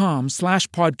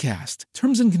Indeed.com/podcast.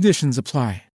 Terms and conditions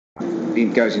apply.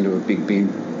 It goes into a big bin.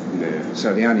 Yeah.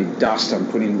 So the only dust I'm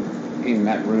putting in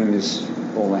that room is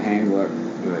all the handwork.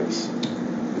 Nice.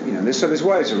 You know, there's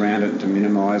ways around it to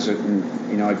minimise it, and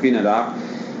you know, I bin it up,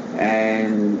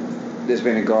 and there's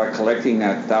been a guy collecting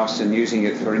that dust and using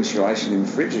it for insulation in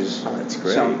fridges. Oh, that's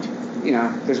great. So, you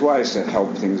know, there's ways to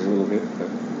help things a little bit. But.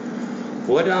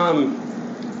 What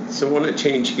so I want to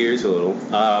change gears a little.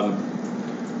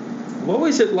 What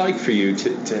was it like for you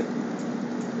to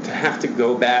have to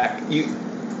go back?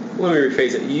 Let me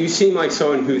rephrase it. You seem like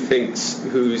someone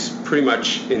who's pretty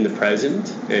much in the present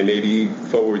and maybe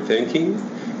forward thinking.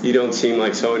 You don't seem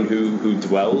like someone who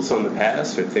dwells on the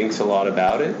past or thinks a lot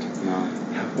about it. No.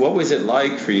 What was it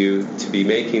like for you to be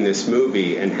making this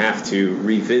movie and have to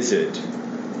revisit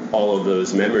all of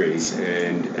those memories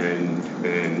and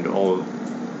all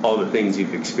the things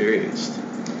you've experienced?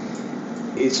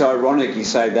 It's ironic you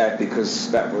say that, because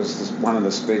that was one of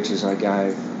the speeches I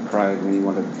gave Craig when he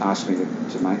asked me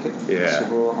to make it. Yeah. I said,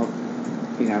 well,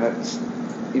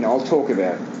 I'll talk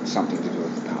about something to do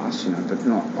with the past, but I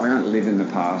don't live in the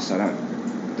past.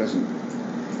 It doesn't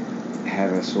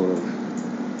have a sort of,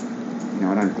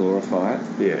 I don't glorify it.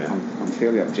 Yeah. I'm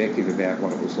fairly objective about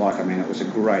what it was like. I mean, it was a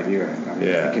great era.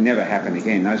 Yeah. It can never happen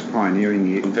again. Those pioneering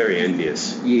years. I'm very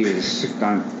envious. Years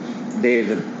no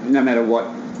matter what,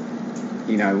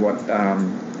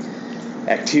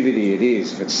 activity it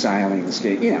is, if it's sailing,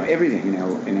 skiing, everything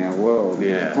in our world.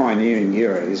 Yeah. The pioneering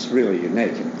era is really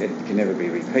unique. It can never be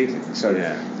repeated. So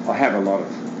I have a lot of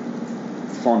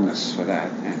fondness for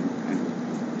that and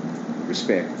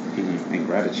respect and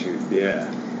gratitude. Yeah.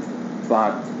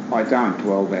 But I don't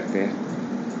dwell back there.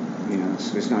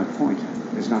 There's no point.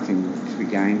 There's nothing to be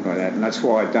gained by that, and that's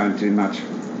why I don't do much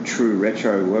true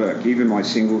retro work. Even my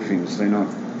single films, they're not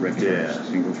retro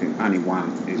single film. Only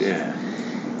one is. Yeah.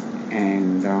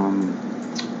 And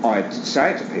I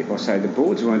say it to people. I say the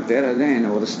boards weren't better then,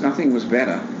 or nothing was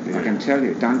better. Yeah. I can tell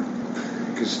you,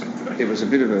 because it was a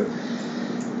bit of a.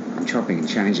 I'm chopping and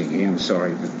changing here. I'm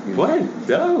sorry, but what?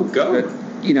 No, go. But,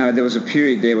 there was a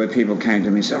period there where people came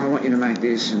to me and said, I want you to make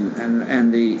this,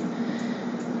 and the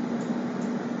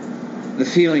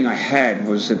feeling I had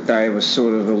was that they were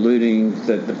sort of alluding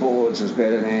that the boards was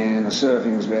better then, the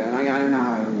surfing was better. And I go,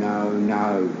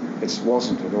 no, it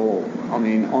wasn't at all. I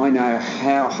mean, I know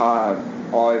how hard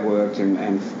I worked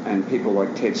and people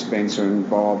like Ted Spencer and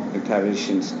Bob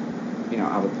McTavish and,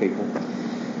 other people,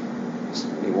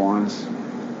 Lee Wines,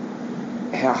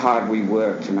 how hard we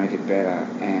worked to make it better.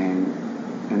 And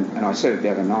I said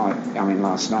it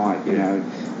last night,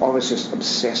 I was just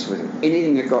obsessed with it.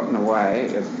 Anything that got in the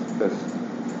way of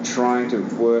trying to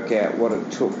work out what it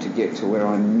took to get to where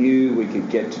I knew we could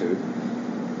get to,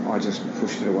 I just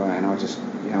pushed it away. And I just,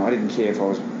 I didn't care if I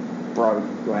was broke,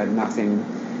 I had nothing.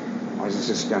 I was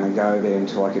just going to go there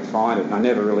until I could find it. And I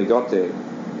never really got there.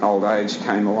 Old age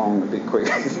came along a bit quick.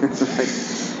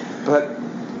 But,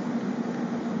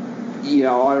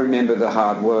 I remember the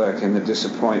hard work and the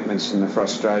disappointments and the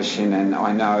frustration, and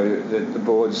I know that the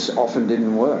boards often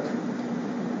didn't work.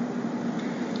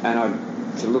 And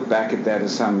to look back at that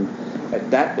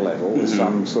at that level, as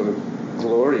some sort of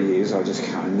glory years, I just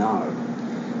go, no,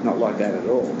 not like that at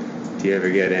all. Do you ever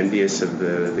get envious of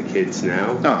the kids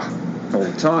now? Oh, all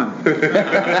the time.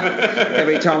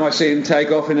 Every time I see them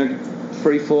take off in a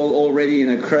free fall, already in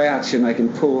a crouch, and they can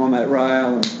pull on that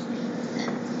rail and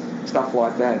stuff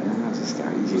like that. And I just go,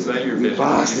 was that your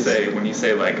vision? When you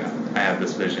say like, I have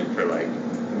this vision for like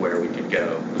where we could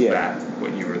go? Was that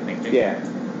what you were thinking? Yeah.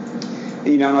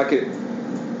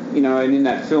 And in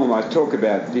that film I talk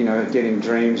about, getting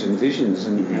dreams and visions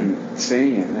and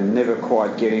seeing it and never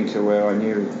quite getting to where I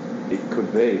knew it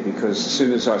could be, because as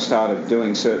soon as I started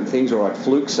doing certain things, or I'd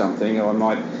fluke something, or I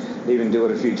might even do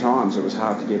it a few times, it was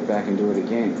hard to get back and do it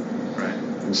again. Right.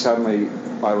 And suddenly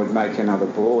I would make another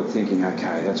board thinking,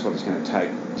 okay, that's what it's going to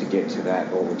take to get to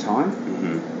that all the time.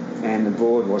 Mm-hmm. And the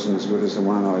board wasn't as good as the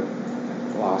one I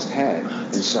last had.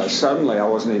 And so suddenly I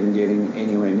wasn't even getting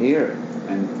anywhere near it.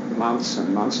 And months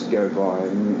would go by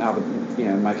and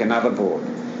make another board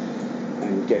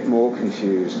and get more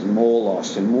confused and more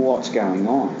lost and more what's going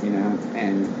on,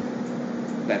 and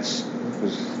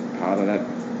was part of that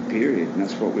period, and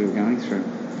that's what we were going through.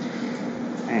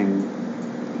 And,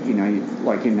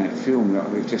 like in that film,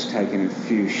 we've just taken a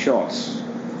few shots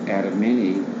out of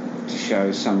many to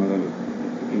show some of the,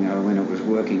 when it was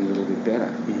working a little bit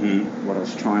better, what I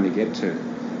was trying to get to.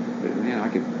 But, man, I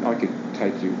could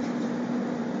take you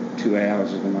 2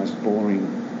 hours of the most boring,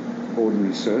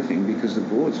 ordinary surfing because the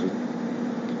boards were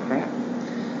crap.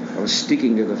 I was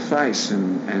sticking to the face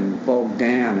and bogged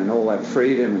down, and all that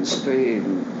freedom and speed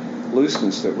and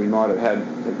looseness that we might have had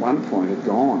at one point had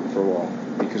gone for a while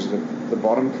because of the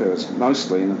bottom curves,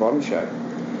 mostly in the bottom shape.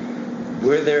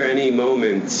 Were there any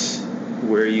moments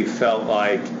where you felt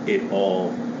like it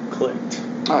all clicked?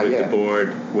 With the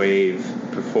board, wave,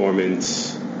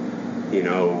 performance,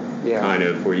 kind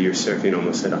of where you're surfing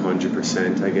almost at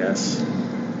 100%, I guess?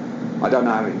 I don't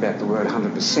know about the word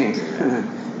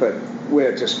 100%, but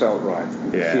where it just felt right.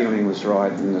 The feeling was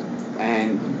right,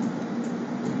 and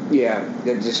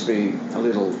there'd just be a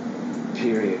little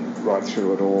period right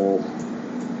through it all,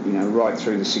 right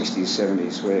through the 60s,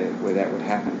 70s where that would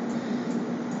happen.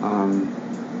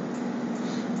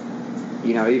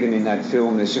 Even in that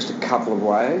film, there's just a couple of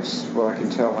waves where I can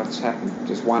tell what's happened.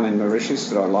 Just one in Mauritius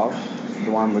that I love,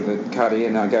 the one with the cutty,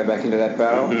 and I go back into that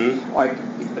barrel.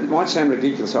 Mm-hmm. It might sound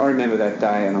ridiculous. I remember that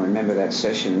day and I remember that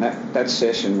session. That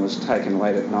session was taken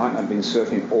late at night. I'd been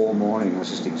surfing all morning. I was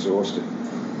just exhausted.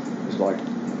 It was like,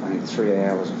 I think, 3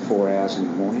 hours or 4 hours in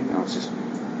the morning. I just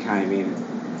came in.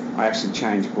 I actually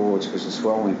changed boards because the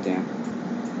swell went down.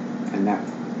 And that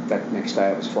next day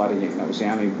it was flooding again. That was the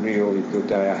only really good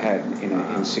day I had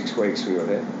in 6 weeks we were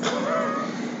there.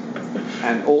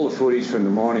 And all the footage from the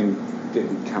morning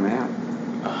didn't come out.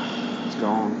 It's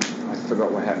gone. I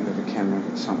forgot what happened to the camera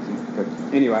or something. But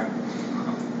anyway,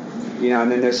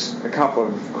 and then there's a couple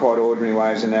of quite ordinary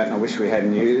waves in that, and I wish we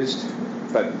hadn't used.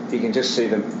 But you can just see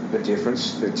the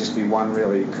difference. There'd just be one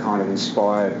really kind of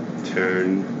inspired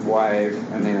turn wave,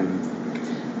 and then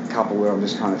a couple where I'm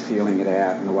just kind of feeling it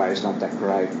out, and the wave's not that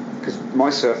great. Because my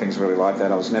surfing's really like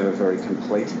that. I was never very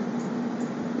complete.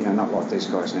 Not like these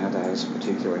guys nowadays,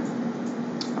 particularly.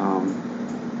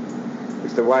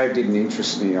 If the wave didn't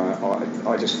interest me,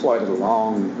 I just floated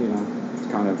along,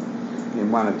 kind of,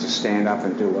 wanted to stand up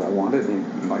and do what I wanted,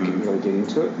 and I could really get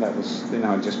into it. That was,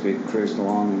 I'd just be cruising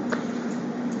along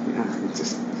and,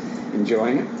 just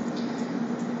enjoying it.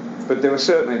 But there were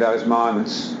certainly those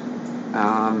moments,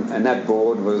 and that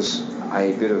board was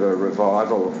a bit of a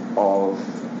revival of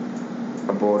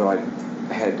a board I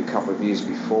had a couple of years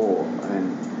before,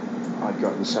 and I'd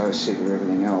gotten so sick of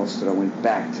everything else that I went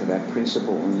back to that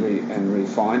principle and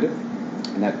refined it,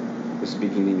 and that was the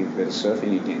beginning of better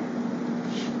surfing again.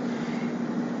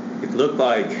 It looked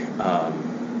like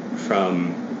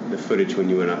from the footage when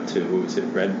you went up to, what was it,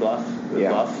 Red Bluff?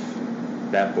 Bluff?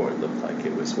 That board looked like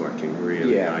it was working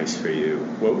really nice for you.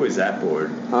 What was that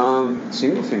board?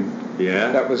 Single fin.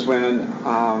 Yeah? That was when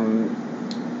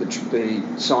the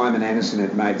Simon Anderson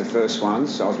had made the first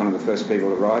ones, so I was one of the first people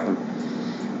to ride them.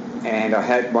 And I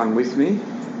had one with me,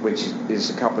 which is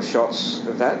a couple of shots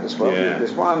of that as well. Yeah.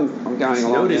 There's one I'm going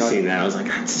along. Noticing that, I was like,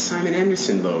 that's a Simon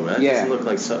Anderson logo. That doesn't look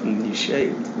like something you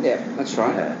shaped. Yeah, that's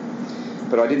right. Yeah.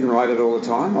 But I didn't ride it all the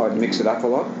time. I'd mix it up a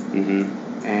lot.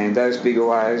 Mm-hmm. And those bigger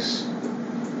waves,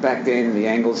 back then, the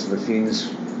angles of the fins,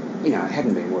 it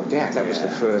hadn't been worked out. That was the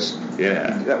first.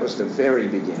 Yeah. That was the very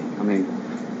beginning. I mean,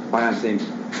 I don't think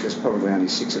there's probably only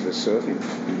 6 of us surfing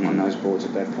on those boards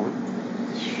at that point.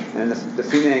 And the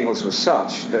fin angles were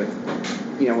such that,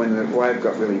 when the wave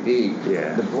got really big,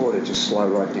 the board would just slow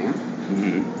right down.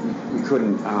 Mm-hmm.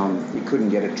 You couldn't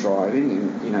get it driving,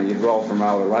 and you'd roll from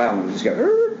rail to rail and just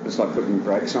go. It's like putting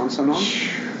brakes on sometimes.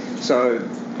 So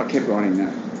I kept riding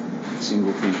that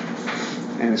single fin,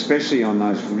 and especially on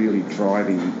those really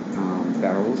driving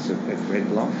barrels at Red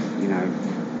Bluff,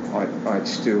 I'd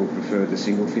still prefer the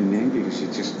single fin then, because you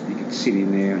could sit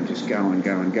in there and just go and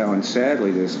go and go. And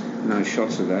sadly, there's no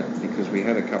shots of that, because we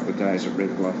had a couple of days at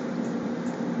Red Bluff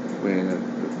where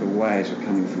the waves were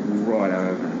coming from right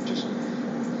over, and just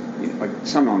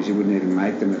sometimes you wouldn't even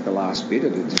make them at the last bit.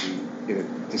 It'd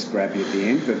just grab you at the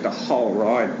end, but the whole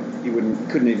ride you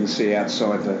couldn't even see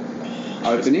outside the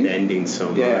opening. Just bending so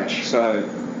much. Yeah, so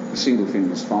the single fin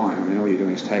was fine. I mean, all you're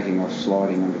doing is taking off,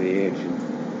 sliding onto the edge, and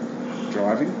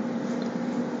driving.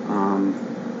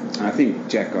 And I think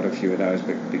Jack got a few of those,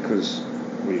 but because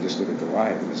we just look at the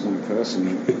weight, it was one person,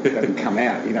 it doesn't come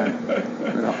out, you know.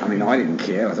 I mean, I didn't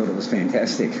care. I thought it was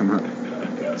fantastic. You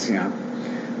know,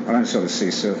 I don't sort of see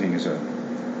surfing as a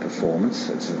performance.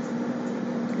 It's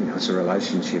a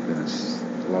relationship, and it's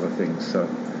a lot of things. So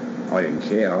I didn't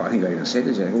care. I think I even said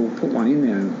to Jack, "Well, put one in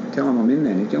there and tell them I'm in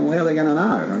there." And he'd go, "Well, how are they going to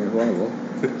know?" And I go, "Well,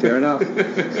 fair enough."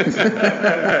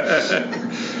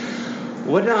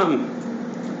 What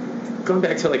going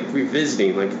back to like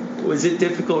revisiting, like was it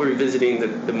difficult revisiting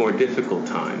the more difficult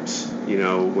times? You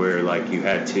know, where like you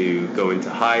had to go into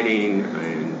hiding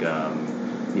and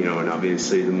you know, and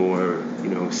obviously the more, you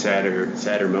know,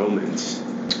 sadder moments.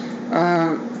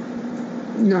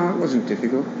 No, it wasn't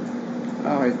difficult.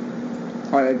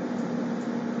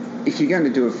 If you're going to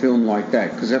do a film like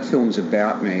that, because that film's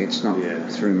about me, it's not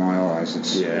through my eyes.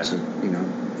 It's a, you know.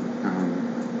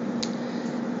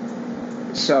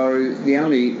 So the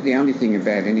only thing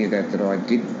about any of that I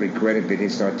did regret a bit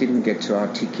is that I didn't get to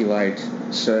articulate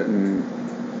certain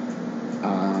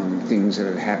things that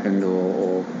had happened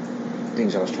or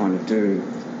things I was trying to do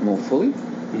more fully.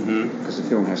 Because the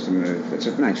film has to move. It's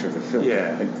the nature of the film.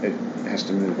 Yeah. It has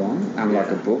to move on.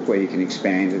 Unlike a book where you can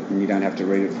expand it and you don't have to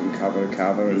read it from cover to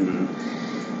cover. And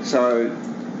so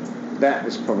that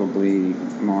was probably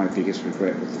my biggest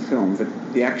regret with the film. But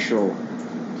the actual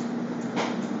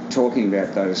talking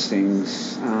about those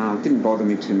things didn't bother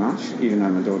me too much, even though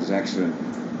my daughter's accident,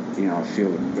 you know, I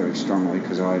feel it very strongly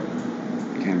because I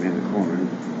came around the corner and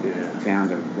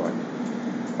found her, like,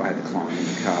 I had to climb in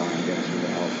the car and go through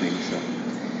the whole thing. So,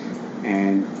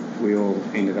 and we all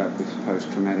ended up with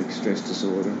post-traumatic stress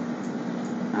disorder.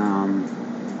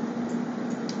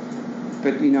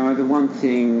 But, you know, the one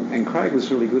thing, and Craig was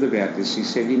really good about this, he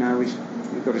said, you know,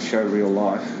 we've got to show real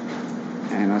life.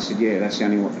 And I said, yeah, that's the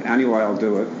only way I'll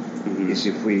do it is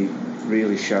if we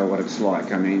really show what it's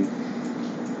like. I mean,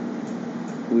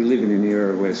 we live in an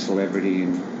era where celebrity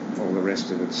and all the rest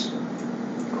of it's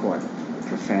quite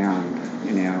profound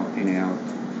in our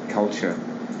culture,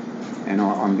 and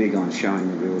I'm big on showing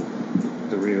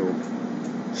the real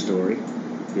story.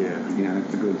 Yeah. You know,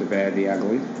 the good, the bad, the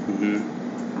ugly.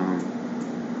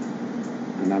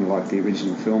 And unlike the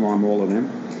original film, I'm all of them.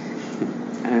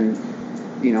 And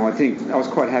you know, I think I was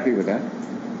quite happy with that,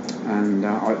 and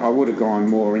I would have gone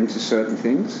more into certain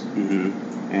things,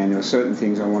 and there were certain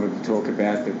things I wanted to talk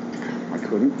about that I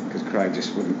couldn't because Craig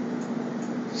just wouldn't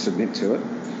submit to it.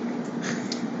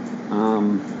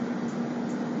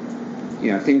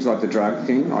 You know, things like the drug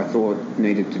thing I thought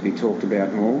needed to be talked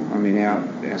about more. I mean,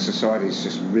 our society is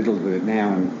just riddled with it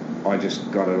now, and I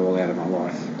just got it all out of my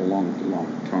life a long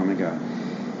time ago.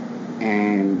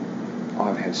 And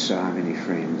I've had so many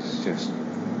friends just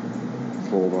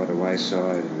fall by the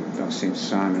wayside, and I've seen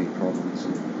so many problems.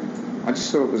 And I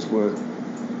just thought it was worth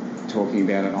talking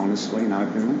about it honestly and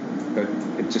openly, but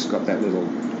it just got that little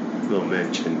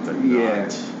mention, but yeah.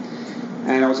 Not.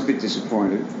 And I was a bit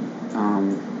disappointed.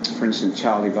 For instance,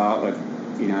 Charlie Bartlett,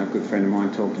 you know, a good friend of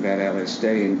mine, talked about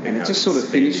LSD, and it just sort of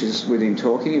finishes with him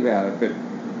talking about it. But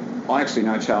I actually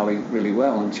know Charlie really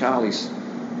well, and Charlie's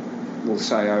will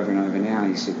say over and over now,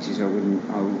 he said, geez, I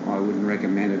wouldn't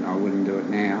recommend it, and I wouldn't do it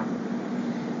now.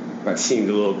 But it seemed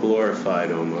a little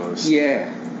glorified almost.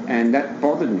 Yeah, and that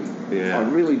bothered me. Yeah. It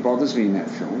really bothers me in that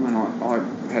film, and I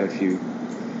had a few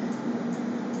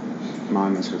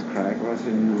moments with Craig where I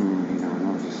said, no, you know,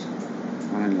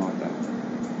 I don't like that.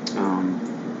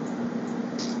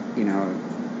 You know,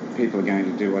 people are going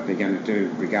to do what they're going to do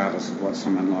regardless of what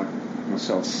someone like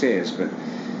myself says, but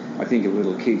I think of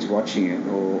little kids watching it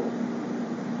or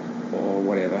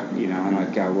whatever, you know, and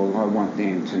I'd go, well, I want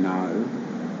them to know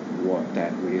what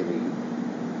that really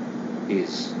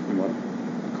is and what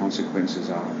the consequences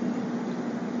are.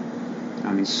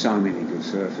 I mean, so many good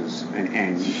surfers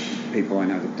and people I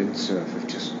know that didn't surf have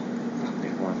just fucked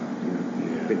their life up, you know.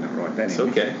 Yeah. Better not write that it's in.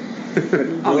 Okay. But,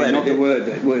 I mean, not the word,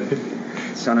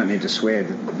 so I don't need to swear,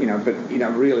 you know, but, you know,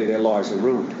 really their lives are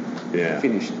ruined. Yeah.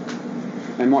 Finished.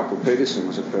 And Michael Peterson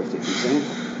was a perfect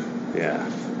example. Yeah,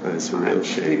 that's a real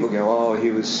shame. People go, oh,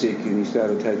 he was sick and he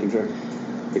started taking drugs.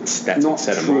 That's not what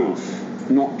set true. him off.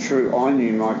 Not true. I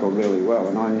knew Michael really well,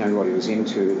 and I knew what he was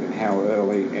into and how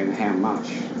early and how much.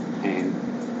 And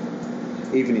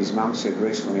even his mum said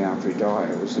recently after he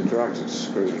died, it was the drugs that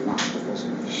screwed him up. It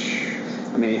wasn't.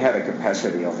 I mean, he had a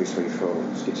capacity, obviously, for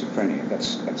schizophrenia.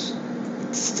 That's.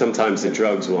 Sometimes the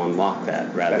drugs will unlock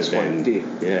that rather that's than. That's what it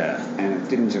did. Yeah. And it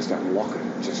didn't just unlock it;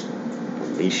 it just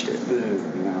unleashed it.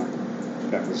 You know,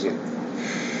 that was it.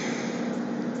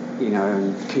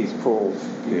 and Keith Paul.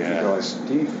 You guys,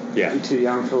 you're too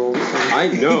young for all this? I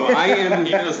am.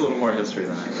 He knows a little more history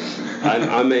than I do.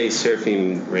 I'm a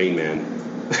surfing Rain Man.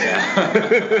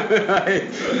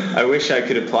 I wish I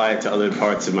could apply it to other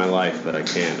parts of my life, but I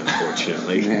can't,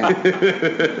 unfortunately.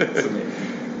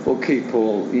 Well, Keith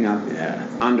Paul,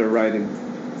 underrated,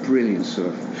 brilliant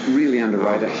surfer, really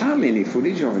underrated. Hardly any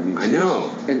footage of him. I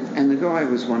know. And the guy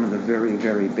was one of the very,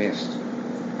 very best.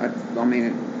 I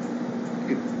mean,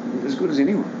 as good as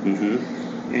anyone.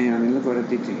 Mm-hmm. And I mean, look what it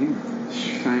did to him.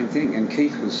 Same thing. And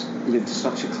Keith lived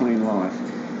such a clean life.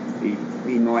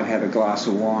 He might have a glass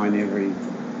of wine every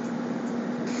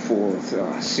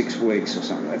 6 weeks or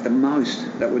something. At the most,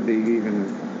 that would be even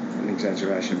an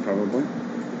exaggeration probably.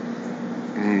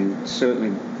 And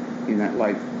certainly in that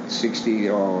late 60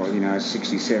 or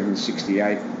 67,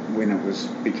 68, when it was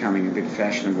becoming a bit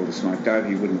fashionable to smoke dope,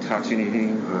 he wouldn't touch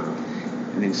anything.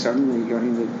 And then suddenly he got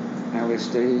into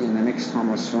LSD, and the next time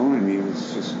I saw him, he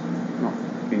was just not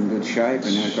in good shape,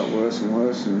 and now it got worse and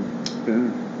worse, and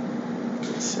boom.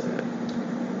 It's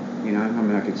I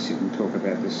mean, I could sit and talk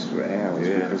about this for hours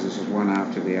because this is one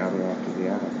after the other after the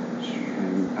other.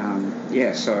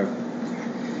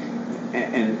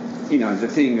 And the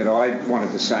thing that I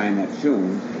wanted to say in that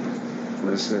film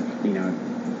was that,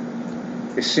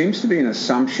 there seems to be an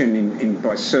assumption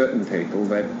by certain people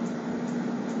that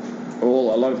a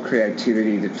lot of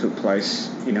creativity that took place,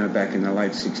 back in the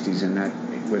late 60s and that,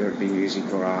 whether it be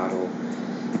music or art or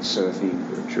surfing,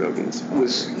 drugs,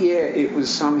 it was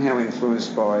somehow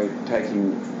influenced by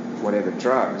taking whatever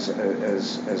drugs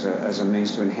as a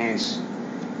means to enhance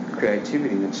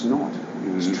creativity, and it's not.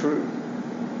 It's true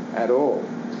at all.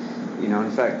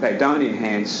 In fact, they don't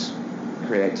enhance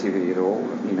creativity at all.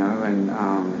 And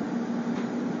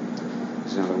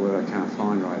there's another word I can't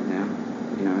find right now.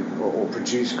 Or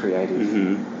produce creative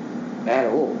at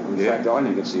all. In fact, I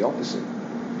think it's the opposite.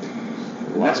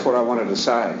 And that's what I wanted to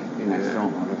say in that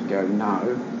film. I wanted to go,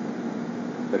 no.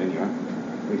 But anyway,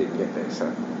 we didn't get there,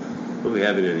 so. Well, we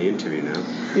have it in the interview now.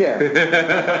 Yeah.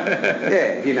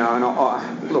 And I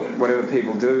look, whatever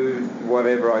people do,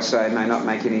 whatever I say may not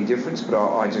make any difference, but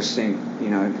I just think,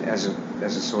 as a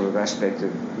sort of aspect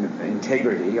of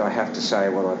integrity, I have to say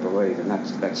what I believe, and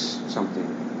that's something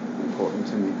important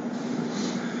to me.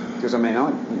 Because, I mean,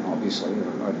 obviously,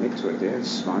 I admit to it, it's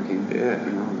smoking. Yeah.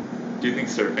 Do you think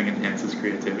surfing enhances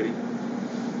creativity?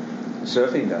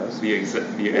 Surfing does. The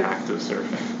act of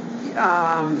surfing.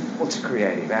 Well, it's a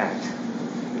creative act.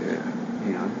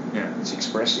 Yeah. It's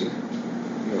expressive.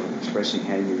 You're expressing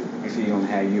how you feel and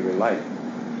how you relate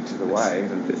to the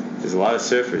wave. And there's a lot of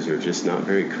surfers who are just not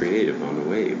very creative on the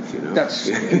wave, That's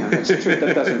that's the truth.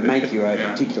 That doesn't make you a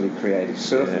particularly creative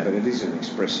surfer, but it is an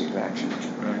expressive action.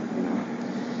 Right.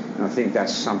 And I think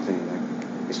that's something that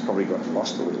has probably got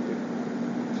lost a little bit.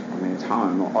 I mean, at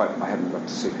home, I haven't got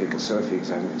to see people surfing because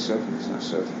I haven't been surfing. There's no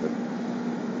surf, but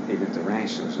even at the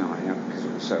ranch there was no one because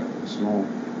it was so small.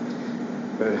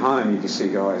 But at home, you can see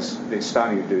guys, they're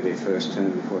starting to do their first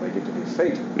turn before they get to their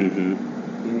feet. Mm-hmm.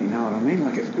 You know what I mean?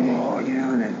 Like,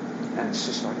 and it's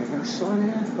just like, slow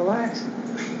down, relax.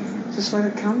 Just let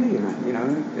it come to you,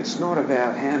 mate. It's not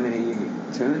about how many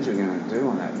turns you're going to do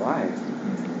on that wave.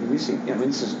 You're missing,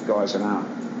 this is guys that aren't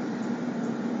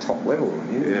top level,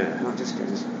 not just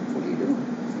what are you doing?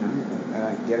 I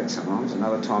don't get it sometimes, and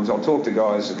other times I'll talk to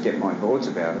guys that get my boards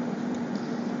about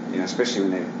it, especially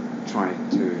when they're trying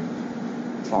to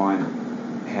find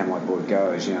how my board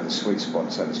goes, the sweet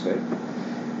spot, so to speak.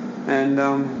 And,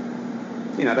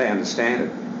 they understand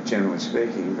it, generally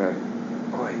speaking, but,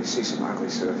 you see some ugly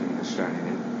surfing in Australia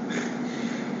now.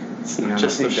 It's not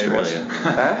just Australia.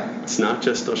 It's not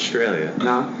just Australia.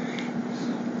 No.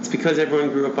 It's because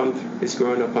everyone is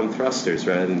growing up on thrusters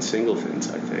rather than single fins,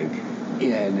 I think.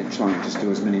 Yeah, and they're trying to just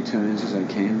do as many turns as they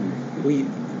can.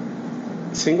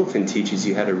 Single fin teaches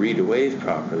you how to read a wave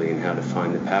properly and how to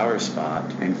find the power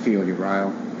spot. And feel your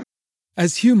rail.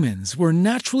 As humans, we're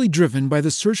naturally driven by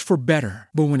the search for better.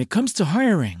 But when it comes to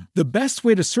hiring, the best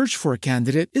way to search for a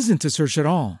candidate isn't to search at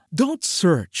all. Don't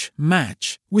search,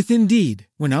 match with Indeed.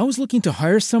 When I was looking to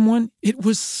hire someone, it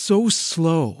was so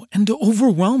slow and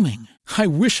overwhelming. I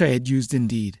wish I had used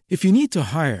Indeed. If you need to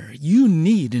hire, you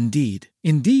need Indeed.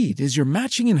 Indeed is your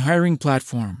matching and hiring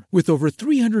platform with over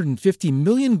 350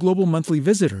 million global monthly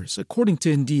visitors, according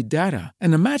to Indeed data,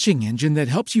 and a matching engine that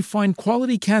helps you find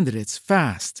quality candidates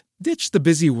fast. Ditch the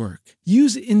busy work.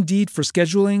 Use Indeed for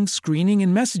scheduling, screening,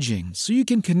 and messaging so you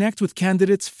can connect with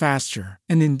candidates faster.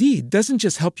 And Indeed doesn't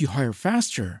just help you hire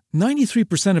faster.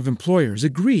 93% of employers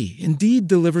agree Indeed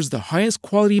delivers the highest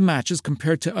quality matches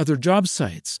compared to other job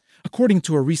sites, according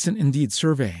to a recent Indeed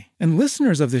survey. And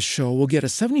listeners of this show will get a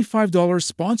 $75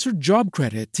 sponsored job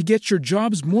credit to get your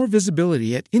jobs more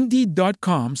visibility at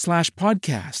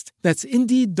Indeed.com/podcast. That's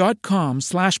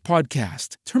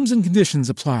Indeed.com/podcast. Terms and conditions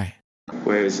apply.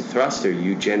 Whereas a thruster,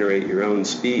 you generate your own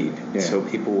speed. So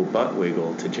people will butt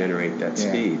wiggle to generate that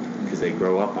speed because they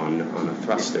grow up on a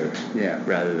thruster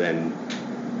rather than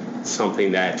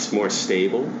something that's more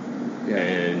stable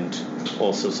and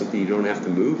also something you don't have to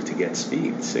move to get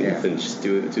speed. So you can just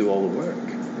do all the work.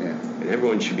 And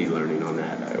everyone should be learning on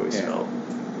that, I always felt.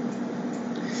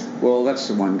 Well, that's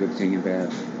the one good thing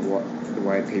about the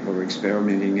way people are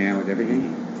experimenting now with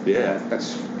everything.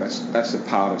 That's the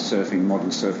part of surfing,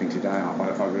 modern surfing today,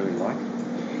 I really like.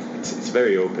 It's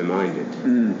very open-minded,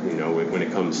 you know, when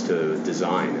it comes to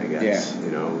design, I guess, you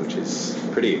know, which is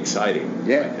pretty exciting,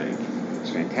 I think.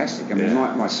 It's fantastic. I mean,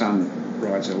 my son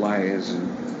rides a layers and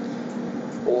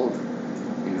all,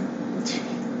 you know, I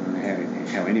don't know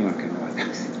how anyone can ride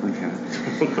that.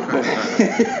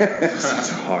 It's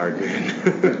hard, man.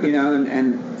 But, you know,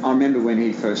 and I remember when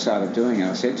he first started doing it,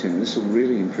 I said to him, this will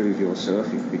really improve your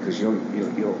surfing because you're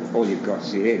all you've got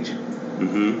is the edge.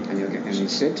 And he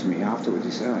said to me afterwards,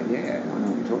 he said, oh, yeah, I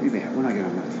know what you're talking about. When I get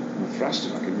on a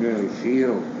thruster, I can really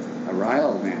feel a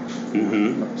rail now,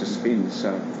 not just spin.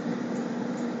 So,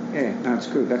 yeah, no, it's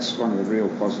good. That's one of the real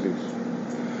positives.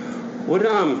 What,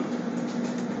 I'm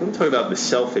talking about the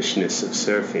selfishness of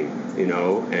surfing, you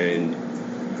know, and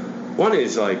one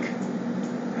is like,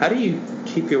 how do you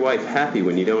keep your wife happy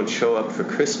when you don't show up for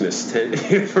Christmas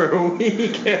for a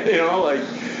week? You know, like,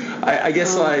 I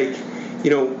guess, like, you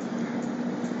know,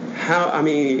 I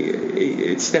mean,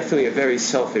 it's definitely a very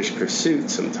selfish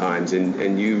pursuit sometimes,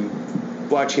 and you,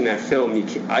 watching that film,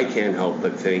 I can't help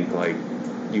but think, like,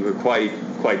 you were quite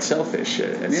selfish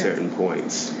at certain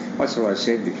points. That's what I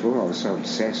said before. I was so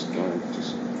obsessed.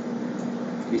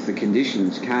 If the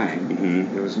conditions came,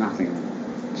 there was nothing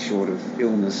short of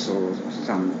illness or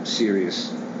some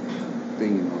serious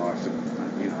thing in my life that,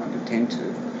 you know, I'd attend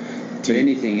to. But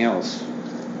anything else,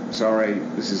 sorry,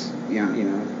 this is, you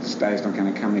know, this day's not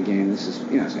going to come again. This is,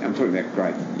 you know, I'm talking about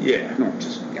great. Not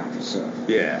just going for surf.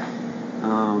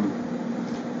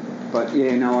 But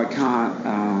yeah, no, I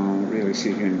can't really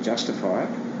sit here and justify it.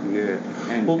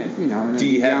 And you know, do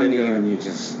you have any? And you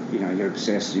just, you know, you're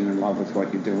obsessed, you're in love with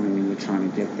what you're doing, and you're trying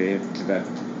to get there to that,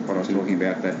 what I was talking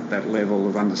about, that level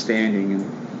of understanding. And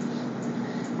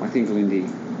I think Lindy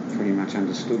pretty much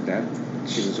understood that.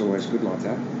 She was always good like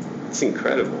that. It's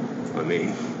incredible. I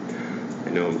mean, I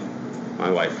know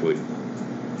my wife would.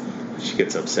 She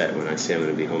gets upset when I say I'm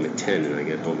going to be home at 10 and I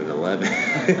get home at 11.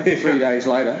 3 days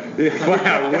later.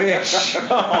 Wow, I wish.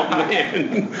 Oh,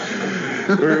 man.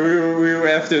 we were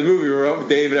after the movie,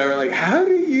 Dave and I were like, how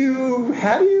do you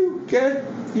get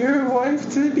your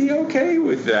wife to be okay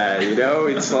with that? You know,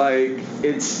 it's like,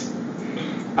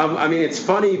 I mean, it's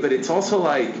funny, but it's also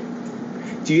like,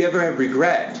 do you ever have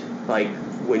regret? Like,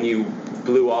 when you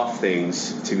blew off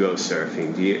things to go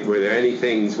surfing, were there any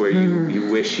things where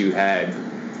you wish you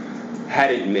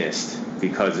hadn't missed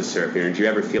because of surfing? Or do you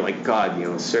ever feel like, God, you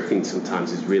know, surfing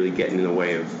sometimes is really getting in the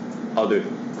way of other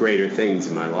greater things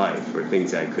in my life or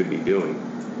things I could be doing?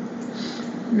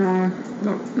 No,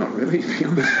 not really, to be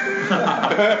honest.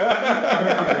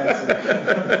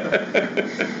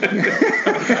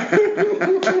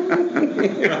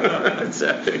 That's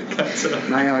epic.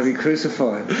 May I be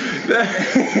crucified.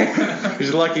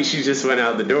 She's lucky she just went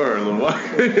out the door a little while.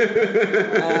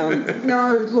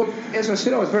 No, look, as I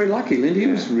said, I was very lucky. Lindy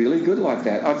was really good like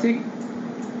that. I think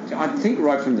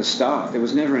right from the start, there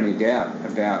was never any doubt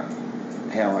about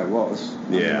how I was. I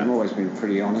mean, I've always been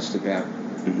pretty honest about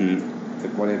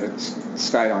whatever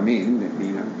state I'm in.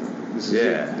 You know, this is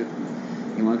it.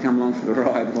 You want to come along for the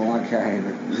ride? Well, okay.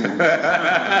 But, you know.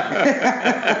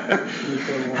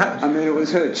 I mean, it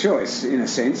was her choice, in a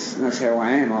sense. And that's how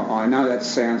I am. I know that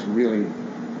sounds really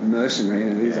mercenary,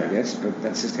 and it is, I guess, but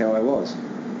that's just how I was.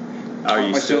 Are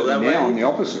you still that way? Now I'm the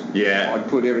opposite. Yeah. I'd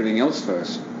put everything else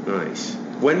first. Nice.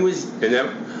 When was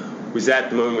that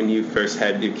the moment when you first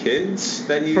had your kids?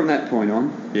 From that point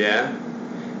on. Yeah.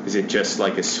 Is it just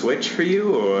like a switch for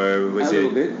you, or was it a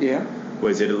little bit? Yeah.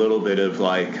 Was it a little bit of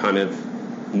like kind of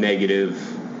negative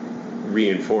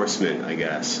reinforcement, I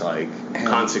guess, like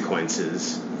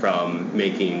consequences from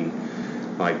making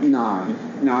like? No,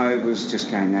 it was just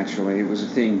came naturally. It was a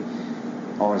thing.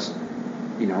 I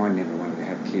never wanted to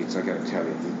have kids. I got to tell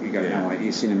you, you got to know, like,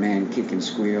 you've seen a man kick and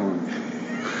squeal and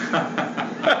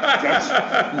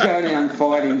go down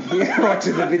fighting, right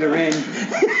to the bitter end.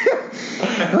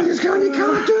 I was just going, you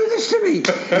can't do this to me.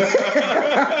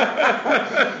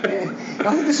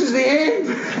 I think this is the end.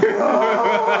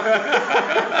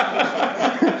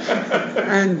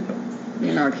 And,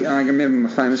 you know, I remember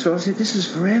my famous wife said, this is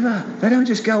forever. They don't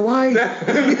just go away.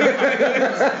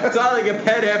 It's not like a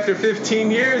pet after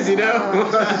 15 years, you know?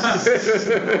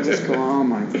 I just go, oh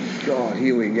my God,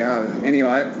 here we go.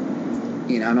 Anyway,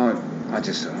 you know, and I'm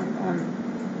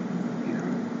you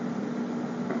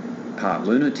know, part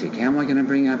lunatic. How am I going to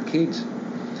bring up kids?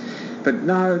 But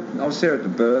no, I was there at the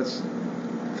birth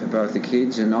for both the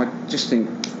kids, and I just think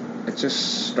it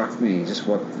just struck me just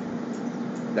what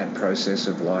that process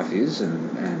of life is, and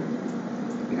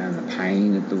you know, and the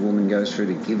pain that the woman goes through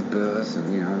to give birth,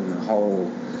 and you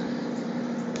know,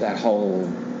 that whole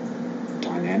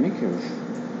dynamic of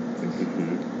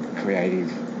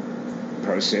creative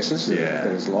processes that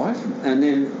is life,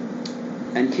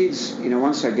 and kids, you know,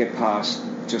 once they get past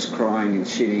just crying and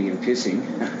shitting and pissing,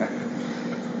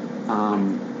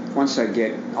 once they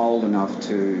get old enough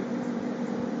to,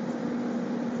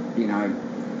 you know,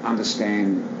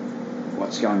 understand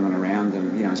what's going on around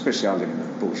them, you know, especially I live in the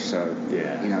bush, so,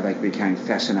 you know, they became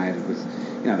fascinated with,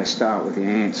 you know, they start with the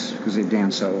ants because they're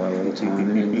down so low all the time,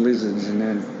 and then lizards, and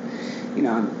then, you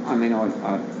know, I mean,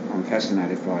 I'm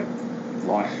fascinated by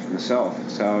life myself,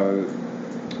 so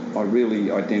I really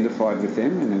identified with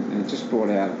them, and it just brought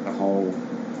out a whole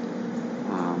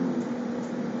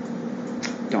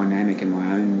dynamic in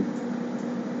my own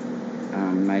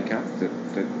makeup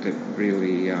that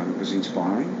really was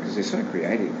inspiring, because they're so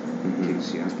creative,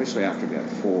 kids, you know, especially after about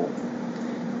 4,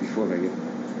 before they get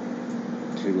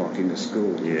too locked into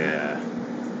school. Yeah.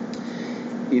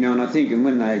 You know, and I think, and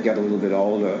when they get a little bit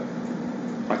older,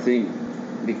 I think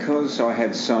because I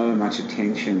had so much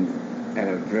attention at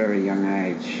a very young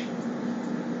age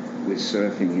with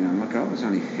surfing, you know, like I was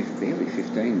only barely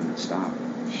 15 when it started.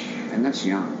 And that's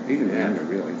young, even younger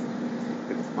really,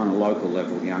 but on a local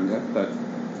level younger, but,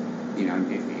 you know,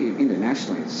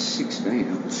 internationally it's 16.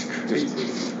 It was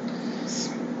crazy.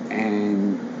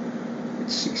 And at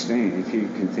 16, if you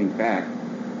can think back,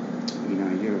 you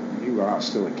know, you are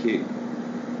still a kid.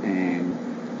 And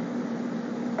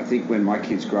I think when my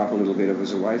kids grew up a little bit, it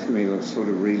was a way for me to sort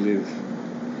of relive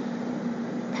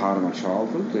part of my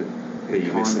childhood that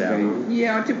you missed out on.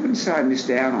 Yeah, I wouldn't say I missed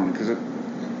out on, because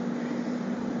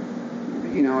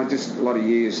you know, just a lot of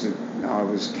years that I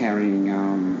was carrying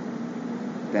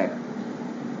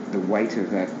the weight of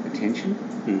that attention.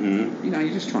 You know,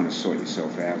 you're just trying to sort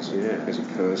yourself out as a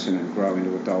person and grow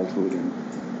into adulthood, and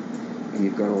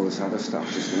you've got all this other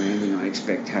stuff just landing on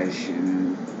expectation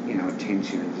and, you know,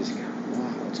 attention, and just going,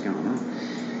 wow, what's going on?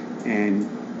 And,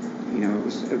 you know,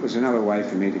 it was another way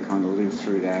for me to kind of live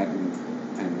through that and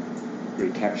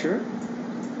recapture it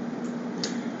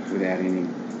without any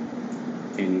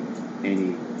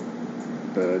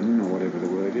burden, or whatever the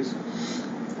word is.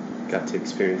 Got to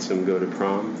experience them go to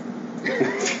prom?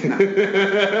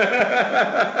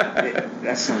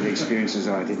 That's some of the experiences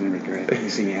I didn't regret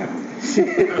missing out on.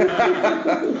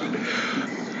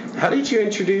 How did you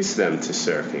introduce them to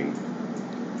surfing?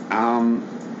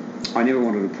 I never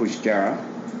wanted to push Jarrah.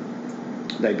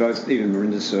 They both, even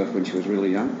Marinda surfed when she was really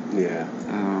young. Yeah.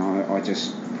 I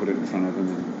just put it in front of them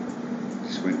and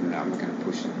just went, no, I'm not going to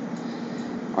push them.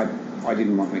 I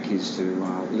didn't want my kids to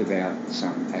live out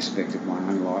some aspect of my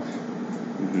own life.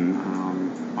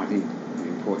 I think the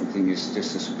important thing is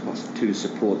just to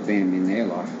support them in their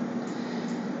life.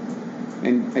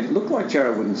 And it looked like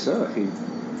Jarrah wouldn't surf. He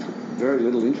took very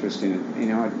little interest in it. You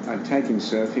know, I'd take him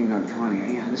surfing, and I'd kind of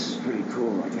go, yeah, this is pretty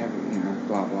cool. Like, you know,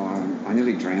 blah, blah. And I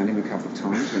nearly drowned him a couple of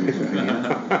times when he was young.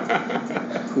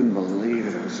 I couldn't believe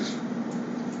it. It was just,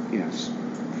 you know,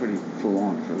 pretty full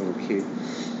on for a little kid.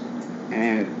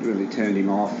 And it really turned him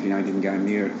off. You know, he didn't go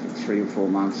near it for 3 or 4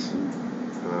 months. And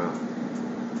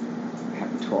it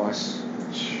happened twice,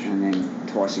 and then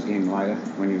twice again later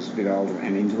when he was a bit older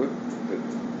and into it. But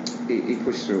he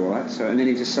pushed through all that. So, and then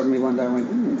he just suddenly one day went,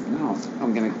 no,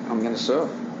 I'm gonna surf.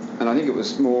 And I think it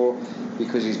was more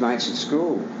because his mates at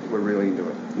school were really into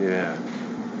it. Yeah.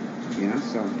 You know,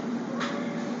 so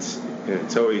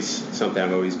it's always something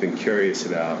I've always been curious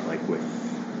about, like with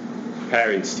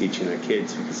parents teaching their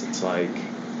kids, because it's like,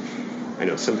 I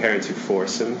know some parents who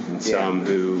force them and some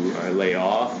who lay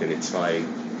off, and it's like,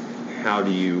 how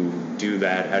do you do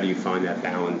that? How do you find that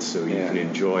balance so you can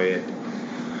enjoy it?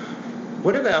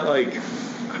 What about, like,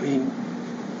 I mean,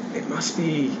 it must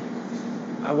be,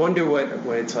 I wonder what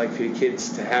it's like for your kids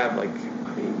to have, like,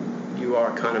 I mean, you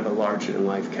are kind of a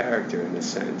larger-than-life character in a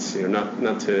sense, you know,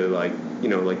 not to, like, you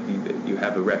know, like you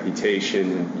have a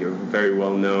reputation and you're very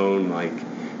well known, like,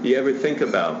 do you ever think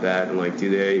about that, and like, do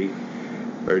you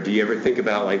ever think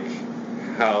about like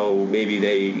how maybe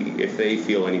if they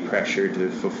feel any pressure to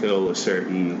fulfill a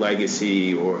certain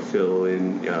legacy or fill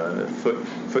in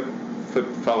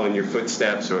follow in your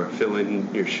footsteps or fill in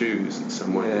your shoes in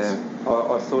some ways. Yeah,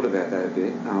 I've thought about that a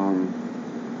bit,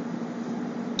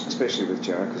 especially with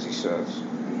Joe because he surfs,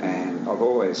 and I've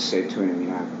always said to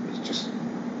him, it's just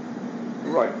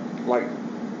right, like,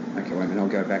 okay, wait a minute, I'll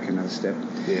go back another step.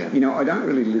 Yeah. I don't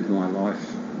really live my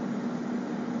life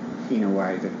in a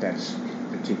way that's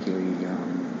particularly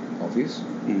obvious.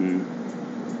 Mm-hmm.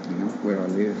 Where I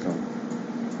live, or,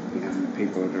 the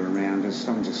people that are around us,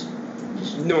 I'm just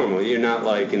normal. You're not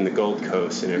like in the Gold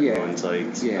Coast and everyone's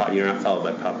you're not followed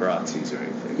by paparazzis or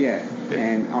anything. Yeah,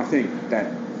 and I think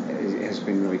that has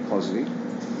been really positive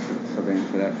for them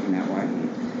in that way.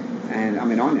 And I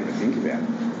mean, I never think about it.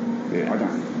 Yeah.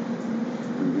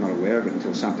 I'm not aware of it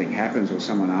until something happens or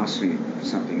someone asks me for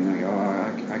something and I go,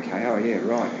 oh, okay, oh yeah,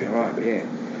 right, yeah.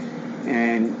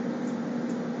 And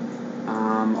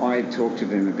I talked to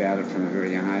them about it from a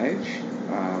very young age.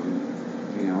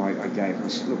 I gave them, I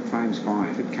said, look, fame's fine.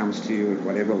 If it comes to you at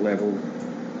whatever level,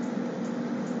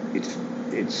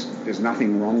 there's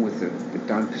nothing wrong with it, but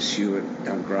don't pursue it,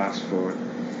 don't grasp for it,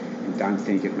 and don't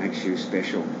think it makes you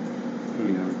special.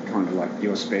 Kind of like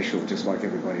you're special just like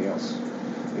everybody else.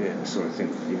 Yeah, sort of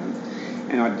thing,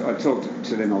 And I talked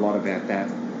to them a lot about that,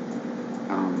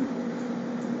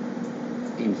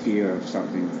 in fear of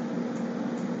something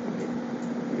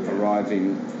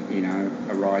arising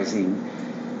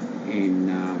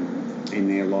in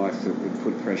their life that would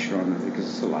put pressure on them, because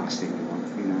it's the last thing we want,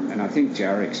 And I think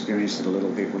Jarrah experienced it a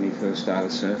little bit when he first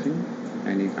started surfing,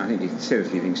 and I think he said a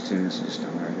few things to me and said, just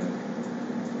don't worry about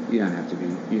it. You don't have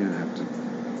to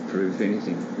prove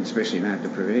anything, especially you don't have to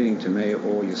prove anything to me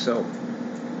or yourself.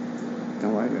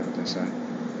 Don't worry about what they say.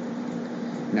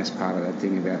 And that's part of that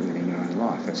thing about living your own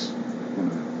life. That's one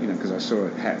of the, because I saw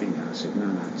it happening and I said,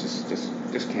 no,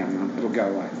 just carry on. It'll go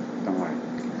away. Don't worry.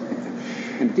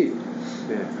 And it did.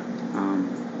 Yeah.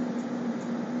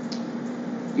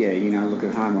 Look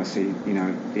at home, I see,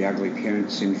 the ugly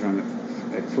parent syndrome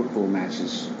at football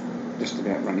matches, just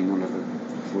about running onto the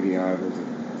footy oval,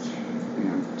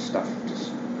 stuff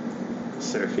just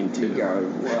surfing too. You go,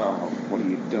 wow, what are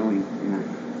you doing?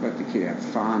 Let the kid have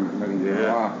fun and let him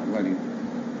grow up and let him.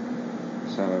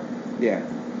 So, yeah.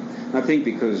 I think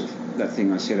because of that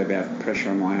thing I said about pressure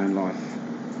on my own life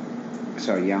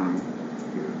so young.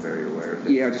 You were very aware of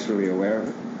it. Yeah, I'm just really aware of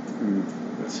it.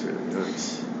 That's really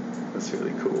nice. That's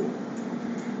really cool.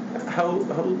 How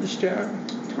old is Jarrah?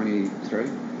 23.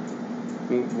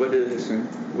 What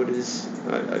is,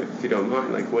 if you don't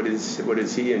mind, what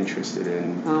is he interested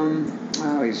in?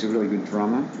 He's a really good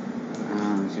drummer.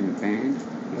 He's in a band.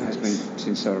 Nice. Has been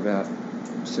since they were about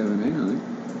 17, I think,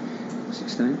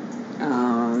 16.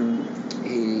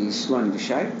 He's learning to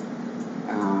shape.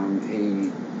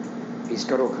 He's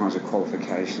got all kinds of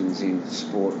qualifications in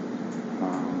sport.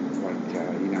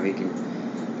 He can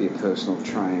be a personal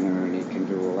trainer and he can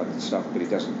do all that stuff, but he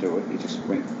doesn't do it. He just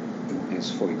went and is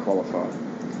fully qualified.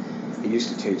 He used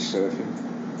to teach surfing.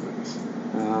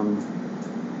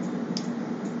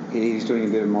 He's doing a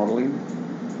bit of modelling.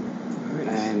 Nice.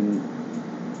 And,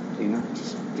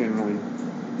 just generally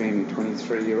being a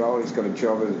 23-year-old, he's got a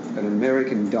job at an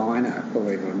American diner,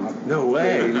 believe it or not. No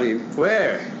way. Where we live.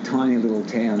 Where? Tiny little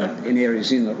town in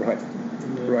Ayers Inlet,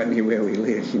 right near where we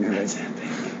live. That's epic.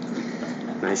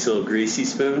 Nice little greasy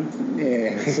spoon.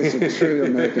 Yeah, it's a true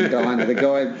American diner. The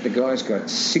guy's got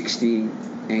 60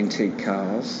 antique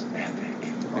cars. Epic.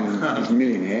 And he's a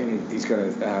millionaire. He's got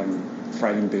a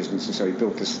freighting business, and so he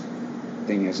built this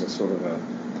thing as a sort of a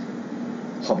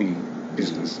hobby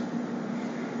business.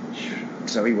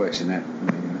 So he works in that.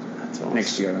 That's awesome.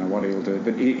 Next year, I don't know what he'll do,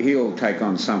 but he'll take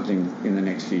on something in the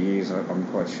next few years. I'm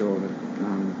quite sure that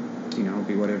it'll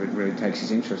be whatever it really takes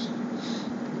his interest.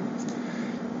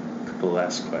 Couple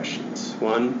last questions.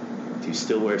 One, do you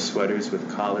still wear sweaters with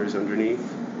collars underneath?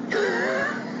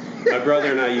 My brother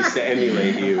and I used to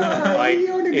emulate you.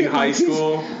 In high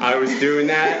school, I was doing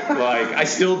that. I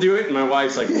still do it, and my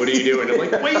wife's like, what are you doing? I'm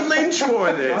like, Wade Lynch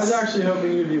wore this. I was actually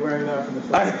hoping you'd be wearing that from the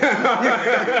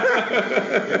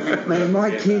photo. Man,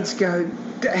 my kids go,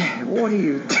 Dad, what are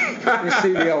you doing? You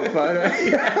see the old photo?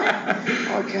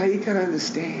 Okay, you can't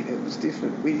understand. It was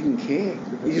different. We didn't care.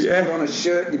 You just put on a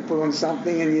shirt, you put on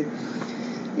something, and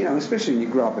especially when you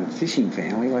grow up in a fishing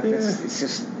family, it's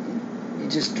just... You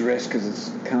just dress because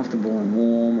it's comfortable and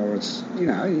warm, or it's,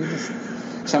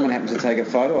 someone happens to take a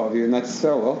photo of you, and that's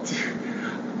so well.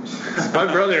 My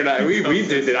brother and I, we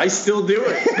did it. I still do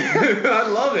it. I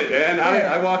love it, man.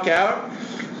 I walk out.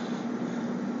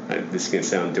 this is going to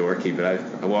sound dorky, but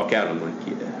I walk out, I'm like,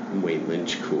 yeah, I'm Wayne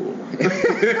Lynch cool.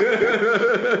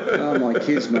 Oh, my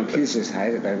kids just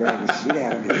hate it. They rag the shit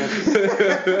out of me.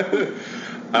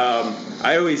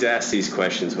 I always ask these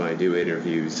questions when I do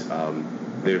interviews.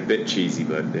 They're a bit cheesy,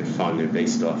 but they're fun. They're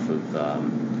based off of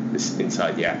this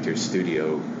Inside the Actors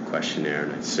Studio questionnaire,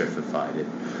 and I surfified it.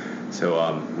 So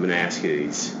I'm going to ask you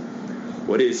these.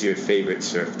 What is your favorite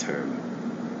surf term?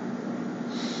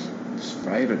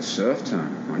 Favorite surf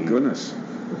term? My goodness.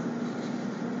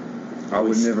 I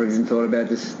would never even thought about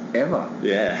this ever.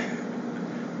 Yeah.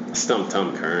 Stump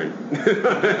Tom Curran.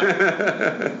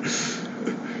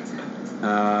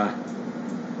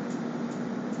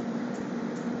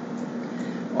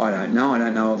 I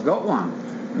don't know. I've got one.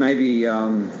 Maybe, I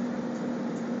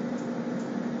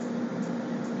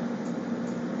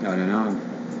don't know.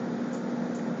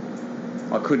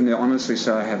 I couldn't honestly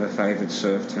say I have a favourite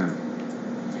surf term.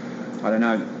 I don't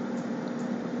know.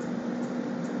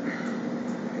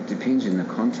 It depends in the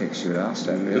context you would ask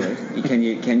that, really.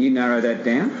 Can you narrow that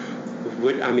down?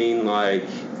 What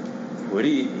do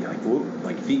you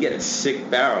like if you get a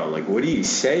sick barrel, like what do you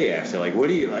say after? Like what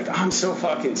do you like, I'm so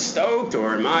fucking stoked,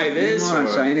 or am I this? I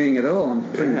don't say anything at all.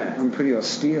 I'm pretty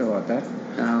austere like that.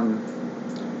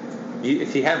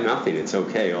 If you have nothing, it's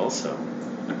okay also.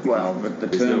 Well, but the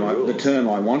term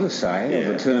I want to say,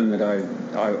 or the term that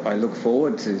I look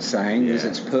forward to saying is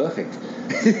it's perfect.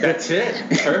 That's it.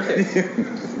 Perfect.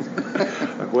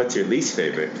 What's your least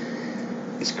favorite?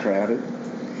 It's crowded.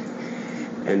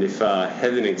 And if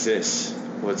heaven exists,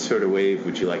 what sort of wave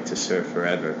would you like to surf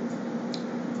forever?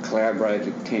 Cloud break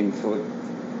at 10 foot,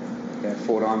 about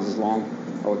 4 times as long,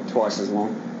 or twice as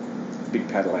long. Big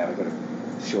paddle out, I've got to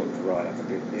shorten it right up a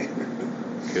bit. Yeah.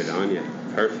 Good on you.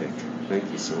 Perfect.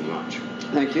 Thank you so much.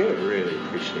 Thank you. I really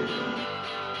appreciate it.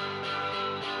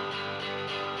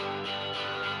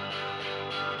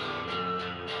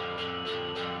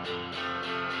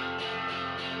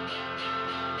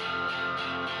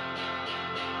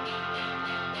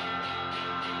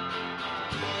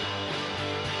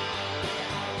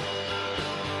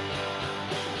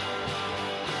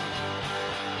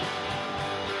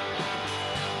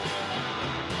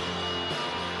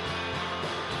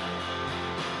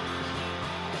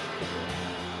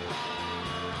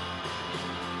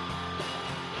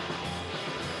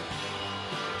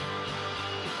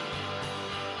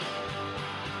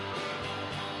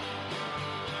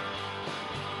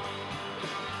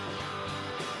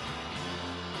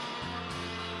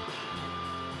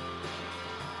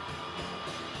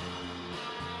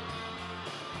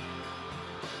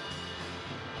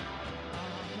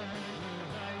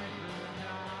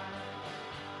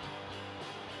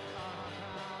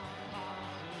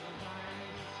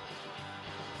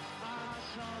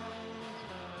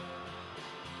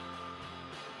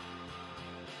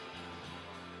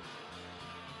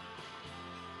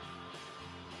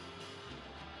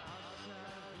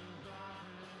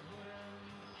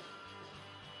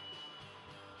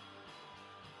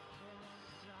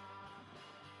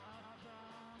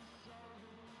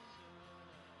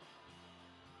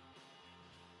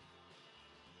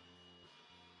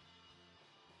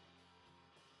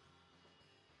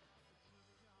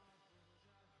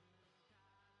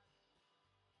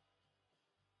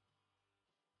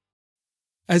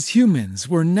 As humans,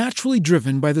 we're naturally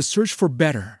driven by the search for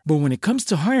better. But when it comes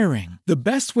to hiring, the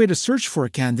best way to search for a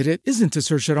candidate isn't to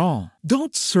search at all.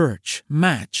 Don't search,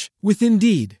 match with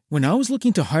Indeed. When I was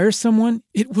looking to hire someone,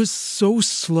 it was so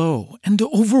slow and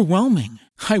overwhelming.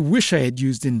 I wish I had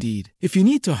used Indeed. If you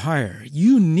need to hire,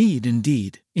 you need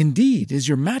Indeed. Indeed is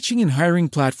your matching and hiring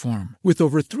platform with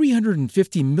over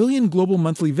 350 million global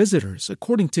monthly visitors,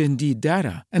 according to Indeed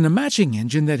data, and a matching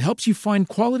engine that helps you find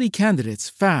quality candidates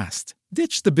fast.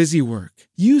 Ditch the busy work.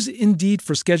 Use Indeed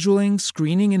for scheduling,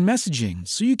 screening, and messaging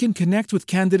so you can connect with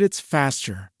candidates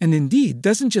faster. And Indeed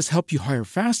doesn't just help you hire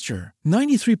faster.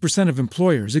 93% of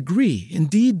employers agree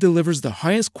Indeed delivers the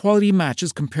highest quality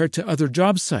matches compared to other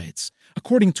job sites,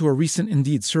 according to a recent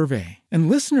Indeed survey. And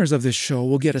listeners of this show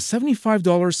will get a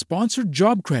 $75 sponsored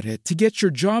job credit to get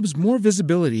your jobs more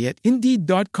visibility at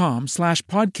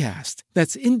Indeed.com/podcast.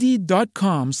 That's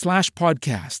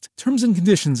Indeed.com/podcast. Terms and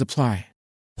conditions apply.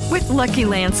 With Lucky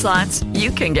Land Slots, you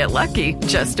can get lucky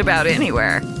just about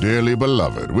anywhere. Dearly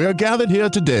beloved, we are gathered here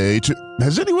today to...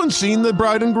 Has anyone seen the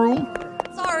bride and groom?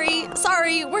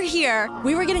 Sorry, we're here.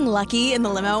 We were getting lucky in the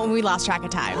limo and we lost track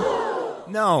of time.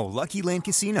 No, Lucky Land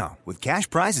Casino, with cash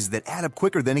prizes that add up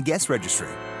quicker than a guest registry.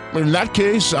 In that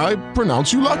case, I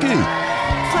pronounce you lucky.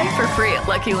 Play for free at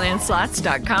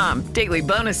LuckyLandSlots.com. Daily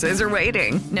bonuses are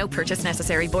waiting. No purchase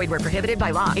necessary. Void where prohibited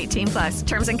by law. 18+.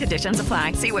 Terms and conditions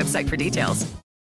apply. See website for details.